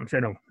turned up and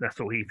said, "Oh, that's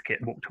all Heathkit,"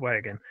 and walked away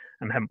again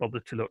and haven't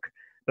bothered to look.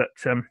 But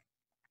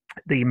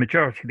the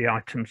majority of the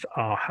items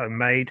are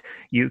homemade.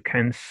 You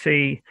can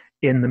see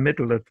in the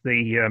middle of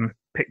the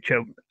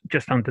picture,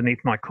 just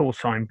underneath my call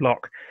sign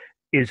block,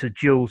 is a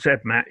dual Z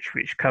match,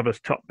 which covers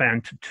top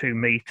band to 2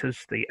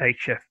 meters. The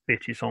HF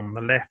bit is on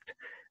the left,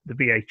 the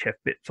VHF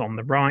bit's on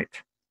the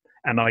right,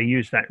 and I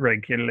use that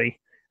regularly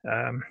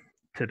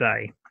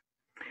today.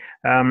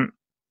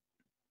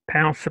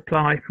 Power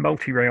supply,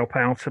 multi-rail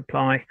power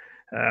supply,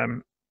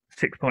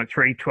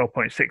 6.3,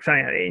 12.6,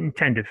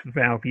 intended for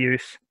valve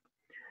use,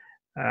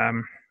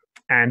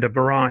 and a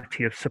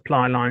variety of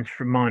supply lines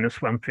from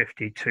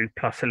 -150 to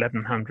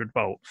 +1100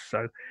 volts.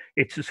 So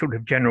it's a sort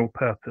of general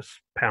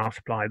purpose power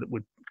supply that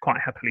would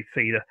quite happily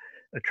feed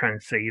a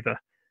transceiver,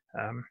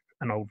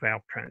 an old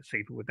valve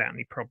transceiver without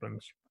any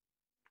problems.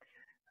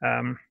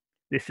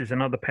 This is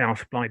another power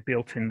supply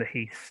built in the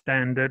Heath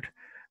standard.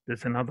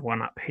 There's another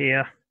one up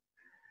here.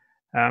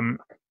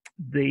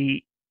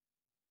 The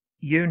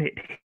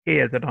unit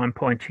here that I'm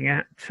pointing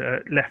at,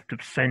 left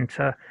of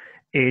center,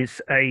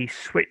 is a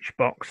switch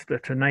box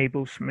that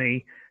enables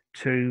me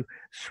to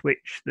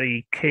switch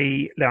the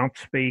key,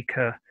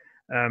 loudspeaker,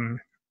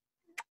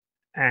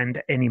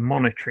 and any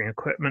monitoring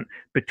equipment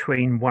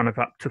between one of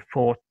up to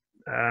 4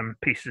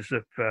 pieces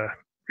of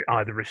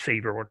either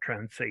receiver or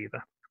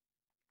transceiver.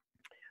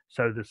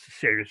 So there's a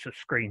series of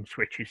screen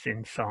switches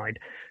inside.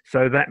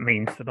 So that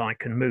means that I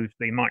can move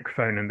the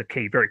microphone and the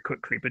key very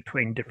quickly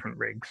between different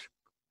rigs.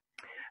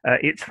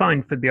 It's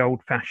fine for the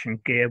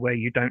old-fashioned gear where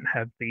you don't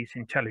have these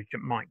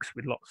intelligent mics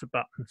with lots of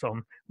buttons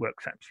on.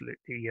 Works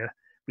absolutely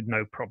with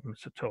no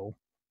problems at all.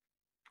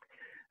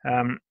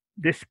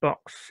 This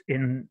box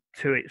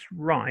to its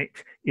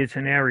right is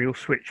an aerial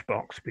switch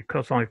box.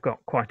 Because I've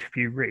got quite a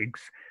few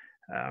rigs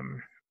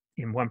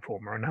in one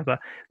form or another,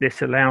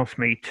 this allows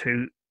me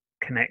to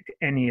connect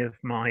any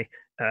of my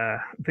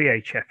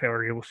VHF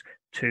aerials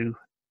to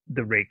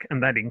the rig,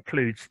 and that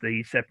includes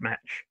the Z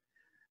match.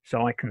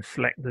 So I can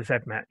select the Z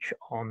match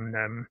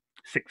on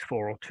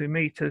 6.4 or 2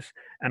 meters,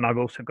 and I've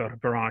also got a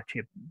variety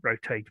of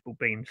rotatable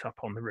beams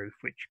up on the roof,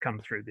 which come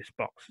through this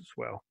box as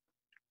well.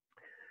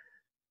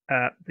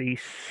 The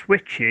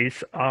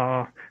switches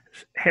are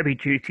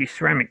heavy-duty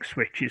ceramic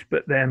switches,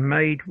 but they're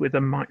made with a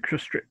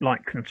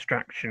microstrip-like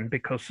construction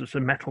because there's a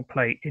metal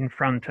plate in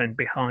front and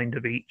behind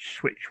of each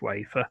switch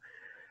wafer,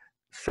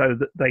 so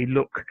that they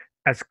look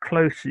as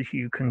close as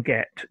you can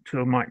get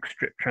to a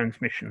microstrip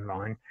transmission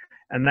line.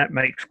 And that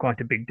makes quite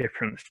a big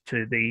difference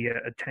to the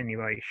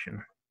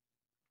attenuation.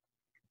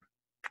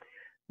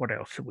 What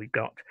else have we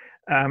got?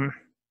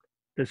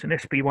 There's an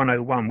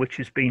SB101, which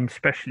has been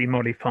specially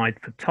modified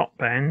for top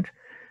band.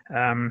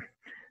 And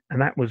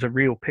that was a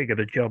real pig of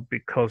a job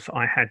because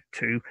I had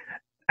to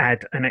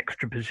add an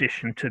extra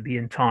position to the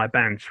entire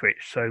band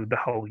switch. So the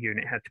whole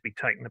unit had to be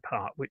taken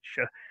apart, which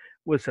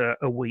was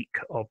a week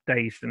of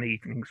days and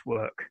evenings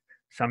work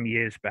some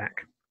years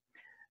back.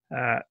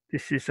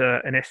 This is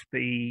an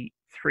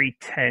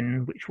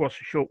SB310, which was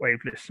a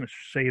shortwave listeners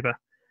receiver,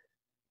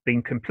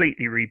 been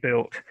completely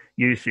rebuilt,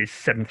 uses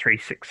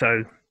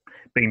 7360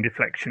 beam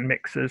deflection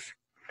mixers.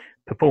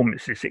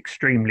 Performance is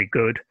extremely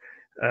good.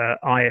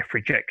 IF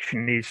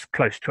rejection is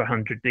close to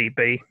 100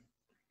 dB.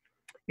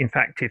 In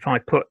fact, if I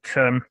put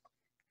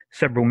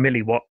several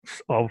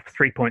milliwatts of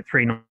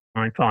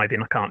 3.395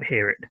 in, I can't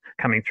hear it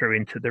coming through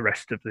into the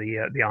rest of the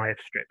IF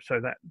strip. So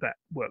that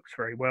works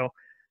very well.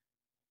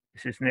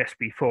 This is an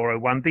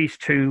SB401. These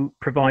two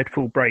provide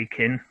full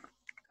break-in,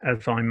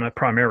 as I'm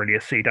primarily a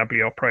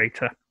CW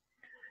operator.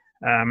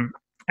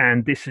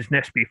 And this is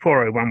an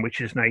SB401,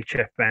 which is an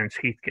HF bands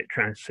Heathkit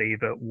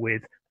transceiver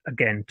with,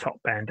 again,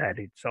 top band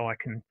added. So I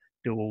can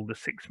do all the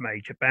 6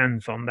 major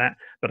bands on that,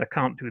 but I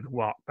can't do the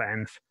work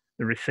bands.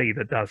 The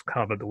receiver does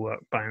cover the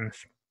work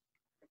bands.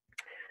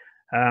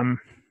 I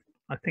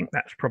think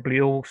that's probably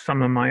all.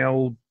 Some of my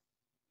old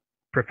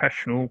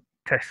professional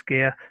test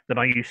gear that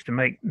I used to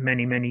make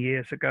many, many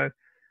years ago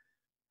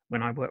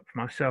when I worked for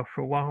myself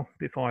for a while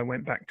before I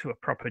went back to a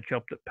proper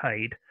job that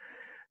paid.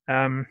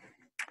 And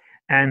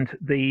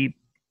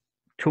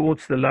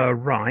towards the lower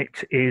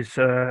right is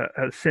a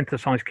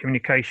synthesized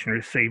communication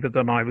receiver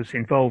that I was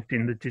involved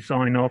in the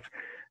design of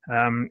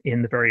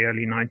in the very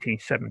early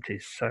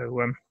 1970s.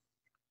 So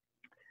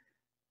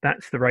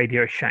that's the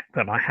Radio Shack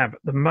that I have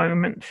at the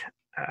moment.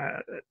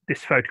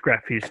 This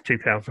photograph is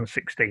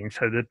 2016,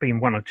 so there've been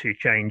 1 or 2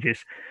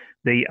 changes.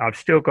 I've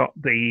still got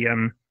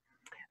the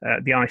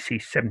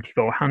IC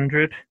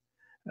 7400,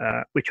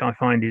 which I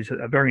find is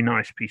a very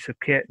nice piece of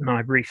kit, and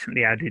I've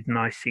recently added an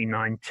IC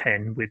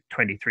 910 with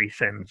 23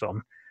 SEMs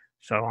on.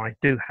 So I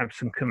do have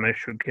some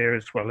commercial gear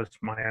as well as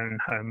my own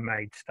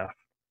homemade stuff.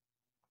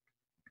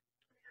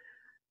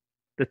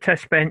 The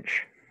test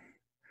bench.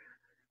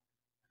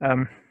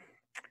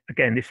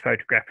 Again, this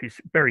photograph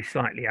is very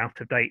slightly out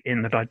of date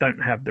in that I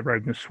don't have the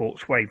Roden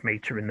Swartz wave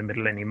meter in the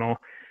middle anymore.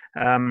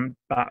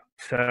 But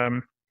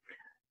the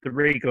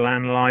Regal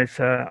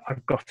analyzer,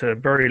 I've got a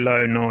very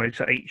low noise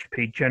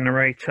HP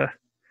generator,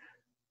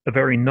 a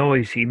very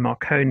noisy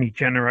Marconi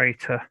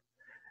generator,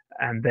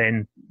 and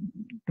then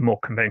the more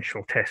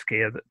conventional test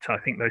gear that I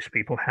think most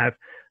people have.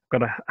 I've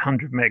got a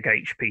 100 meg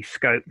HP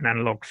scope, an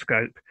analog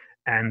scope,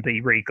 and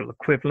the Regal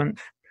equivalent.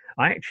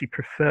 I actually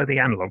prefer the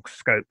analog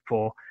scope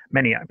for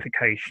many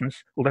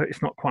applications, although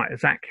it's not quite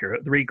as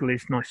accurate. The Regal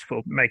is nice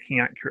for making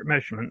accurate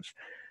measurements,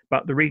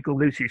 but the Regal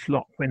loses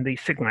lock when the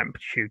signal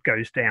amplitude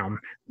goes down,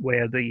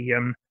 where the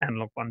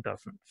analog one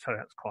doesn't. So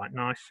that's quite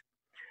nice.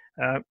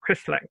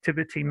 Crystal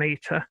activity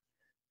meter,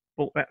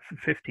 bought that for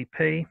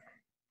 50p,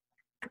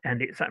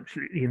 and it's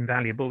absolutely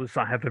invaluable as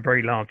I have a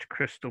very large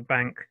crystal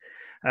bank.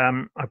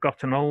 I've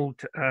got an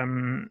old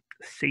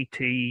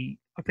CT,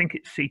 I think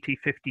it's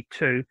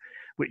CT52,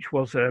 which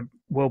was a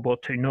World War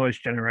II noise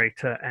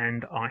generator,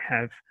 and I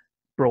have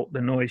brought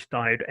the noise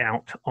diode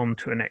out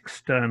onto an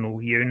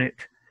external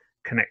unit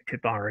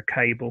connected via a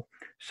cable.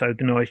 So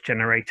the noise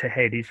generator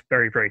head is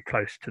very, very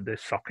close to the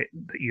socket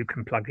that you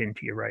can plug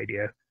into your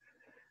radio.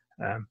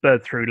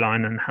 Bird through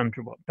line and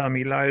 100-watt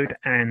dummy load,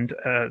 and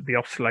the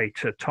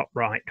oscillator top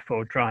right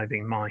for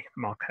driving my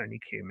Marconi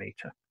Q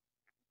meter.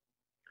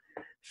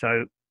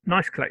 So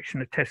nice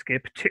collection of test gear,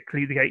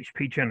 particularly the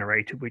HP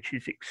generator, which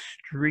is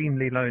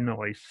extremely low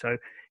noise. So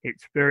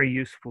it's very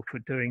useful for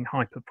doing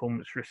high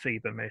performance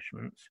receiver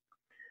measurements.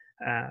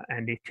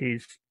 And it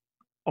is,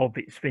 of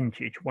its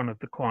vintage, one of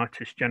the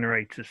quietest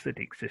generators that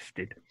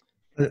existed.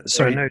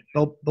 Sorry,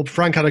 Bob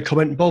Frank had a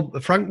comment.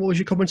 Bob Frank, what was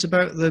your comments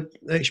about the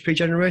HP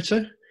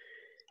generator?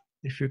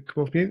 If you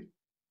come off mute.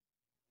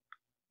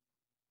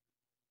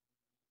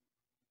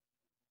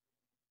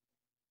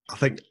 I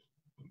think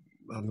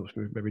I'm not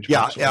maybe.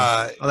 Yeah,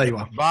 oh, there you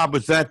are. Bob,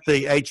 was that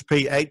the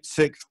HP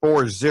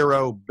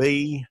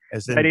 8640B,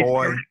 as in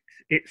boy? Correct.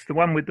 It's the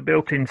one with the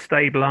built-in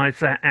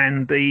stabilizer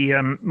and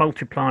the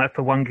multiplier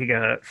for 1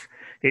 gigahertz.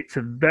 It's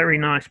a very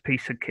nice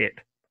piece of kit.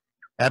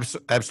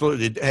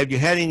 Absolutely. Have you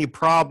had any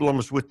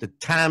problems with the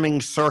timing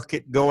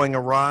circuit going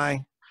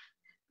awry?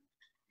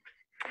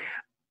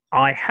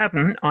 I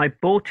haven't. I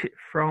bought it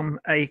from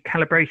a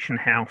calibration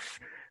house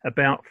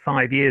about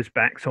 5 years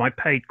back, so I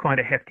paid quite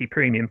a hefty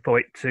premium for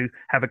it to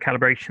have a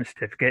calibration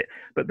certificate,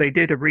 but they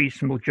did a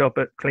reasonable job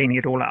at cleaning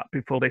it all up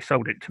before they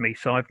sold it to me,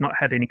 so I've not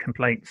had any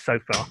complaints so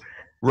far.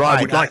 Right.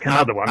 I would like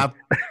another one.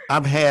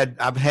 I've had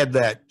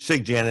that,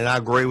 CGen, and I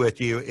agree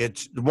with you.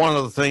 It's one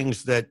of the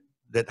things that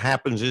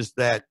happens is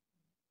that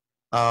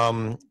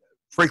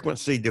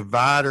frequency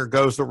divider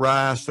goes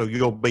awry, so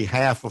you'll be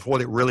half of what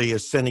it really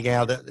is sending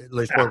out, at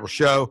least what it will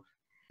show.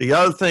 The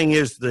other thing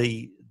is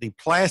the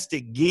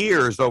plastic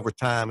gears over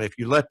time, if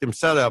you let them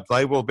set up,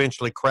 they will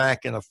eventually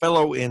crack. And a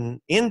fellow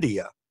in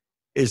India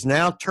is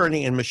now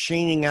turning and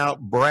machining out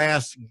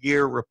brass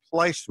gear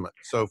replacement.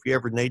 So if you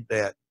ever need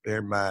that, bear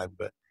in mind.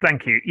 But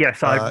thank you.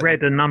 Yes, I've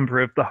read a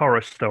number of the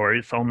horror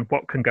stories on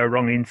what can go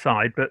wrong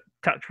inside, but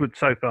touch wood,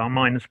 so far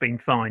mine has been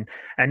fine,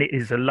 and it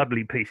is a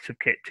lovely piece of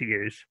kit to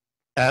use.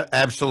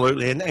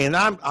 Absolutely, and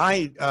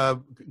I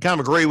kind of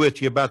agree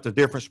with you about the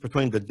difference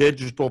between the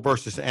digital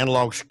versus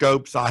analog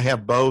scopes. I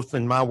have both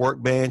in my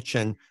workbench,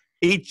 and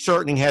each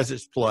certainly has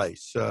its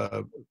place.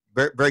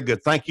 Very, very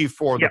good. Thank you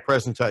for the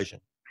presentation.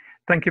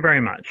 Thank you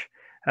very much.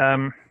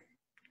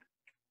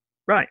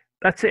 Right,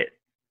 that's it.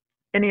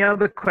 Any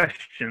other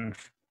questions?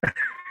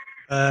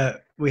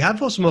 We have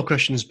got some more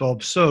questions,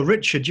 Bob. So,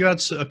 Richard, you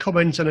had a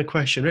comment and a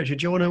question. Richard,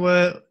 do you want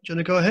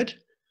to go ahead?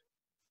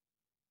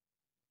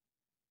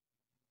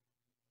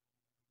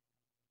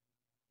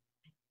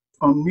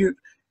 On mute.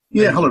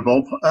 Yeah, hello,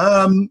 Bob.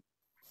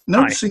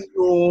 Noticing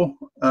your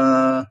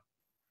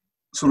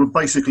sort of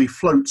basically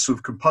floats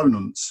of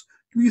components,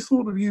 have you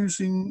thought of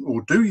using,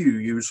 or do you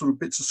use sort of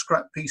bits of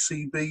scrap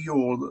PCB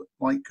or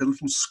like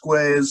little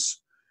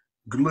squares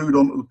glued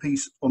onto the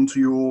piece, onto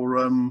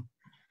your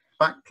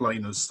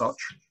backplane as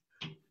such,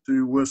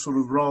 to sort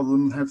of, rather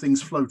than have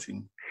things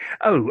floating?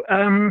 Oh,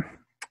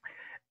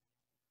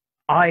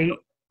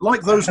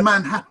 like those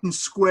Manhattan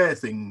Square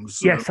things.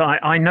 Yes,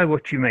 I know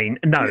what you mean.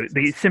 No, yes.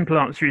 The simple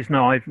answer is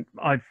no.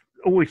 I've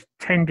always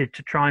tended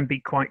to try and be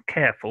quite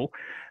careful,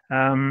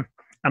 and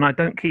I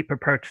don't keep a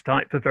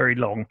prototype for very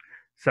long.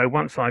 So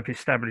once I've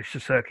established the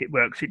circuit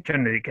works, it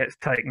generally gets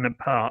taken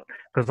apart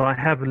because I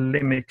have a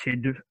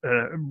limited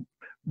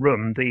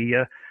room.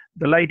 The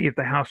lady of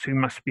the house, who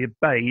must be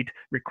obeyed,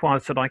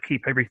 requires that I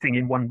keep everything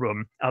in one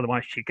room.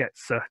 Otherwise, she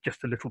gets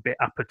just a little bit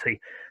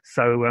uppity.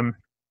 So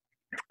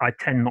I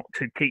tend not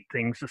to keep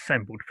things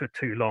assembled for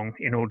too long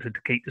in order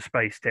to keep the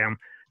space down.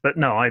 But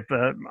no,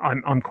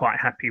 I'm quite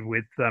happy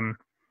with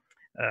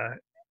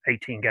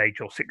 18 gauge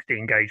or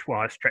 16 gauge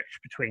wire stretched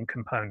between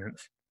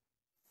components.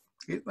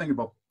 Yeah, thank you,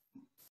 Bob.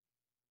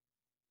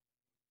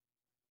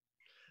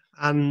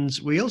 And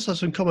we also have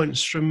some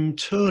comments from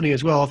Tony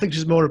as well. I think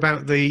this is more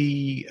about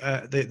the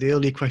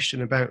earlier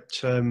question about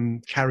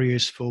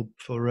carriers for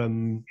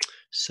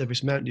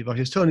service mount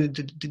devices. Tony,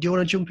 did you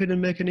want to jump in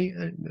and make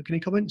any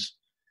comments?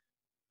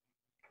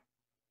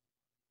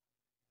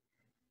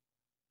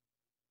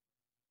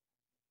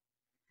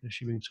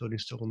 Assuming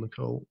Tony's still on the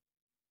call.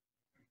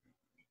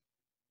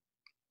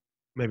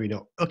 Maybe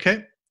not.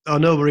 Okay. Oh,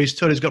 no worries.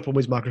 Tony's got a problem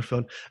with his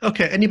microphone.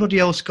 Okay. Anybody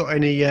else got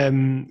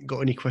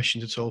any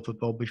questions at all for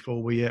Bob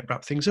before we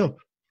wrap things up?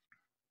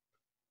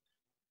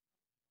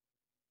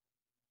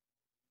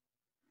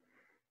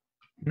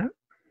 No.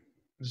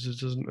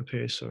 This doesn't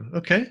appear so.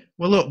 Okay.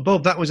 Well, look,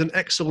 Bob, that was an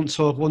excellent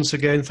talk once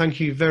again.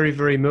 Thank you very,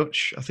 very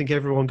much. I think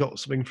everyone got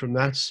something from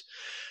that.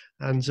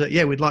 And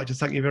yeah, we'd like to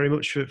thank you very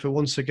much for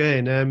once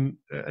again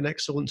an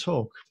excellent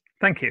talk.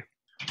 Thank you.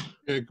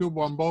 Yeah, good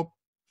one, Bob.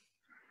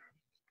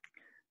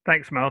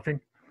 Thanks, Martin.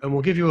 And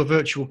we'll give you a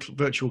virtual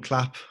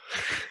clap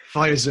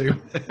via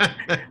Zoom.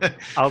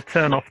 I'll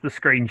turn off the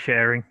screen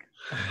sharing.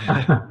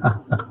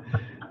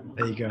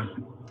 There you go.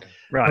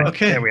 Right,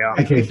 okay. There we are.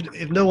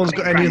 If no one's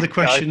got any other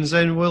questions,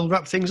 then we'll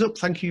wrap things up.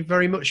 Thank you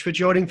very much for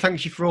joining.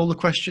 Thank you for all the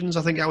questions.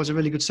 I think that was a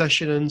really good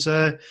session and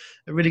a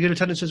really good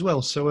attendance as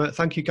well. So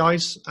thank you,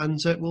 guys, and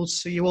we'll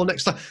see you all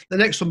next time. The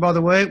next one, by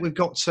the way, we've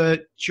got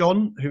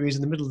John, who is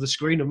in the middle of the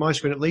screen, of my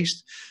screen at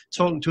least,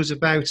 talking to us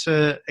about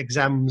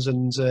exams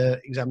and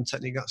exam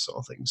technique, that sort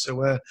of thing.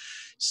 So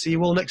see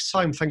you all next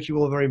time. Thank you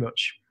all very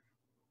much.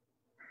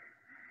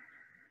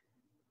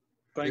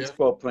 Thanks,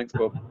 Bob. Thanks,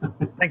 Bob.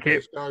 Thank you.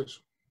 Thanks, guys.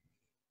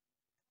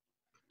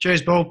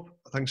 Cheers, Bob.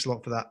 Thanks a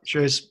lot for that.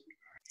 Cheers.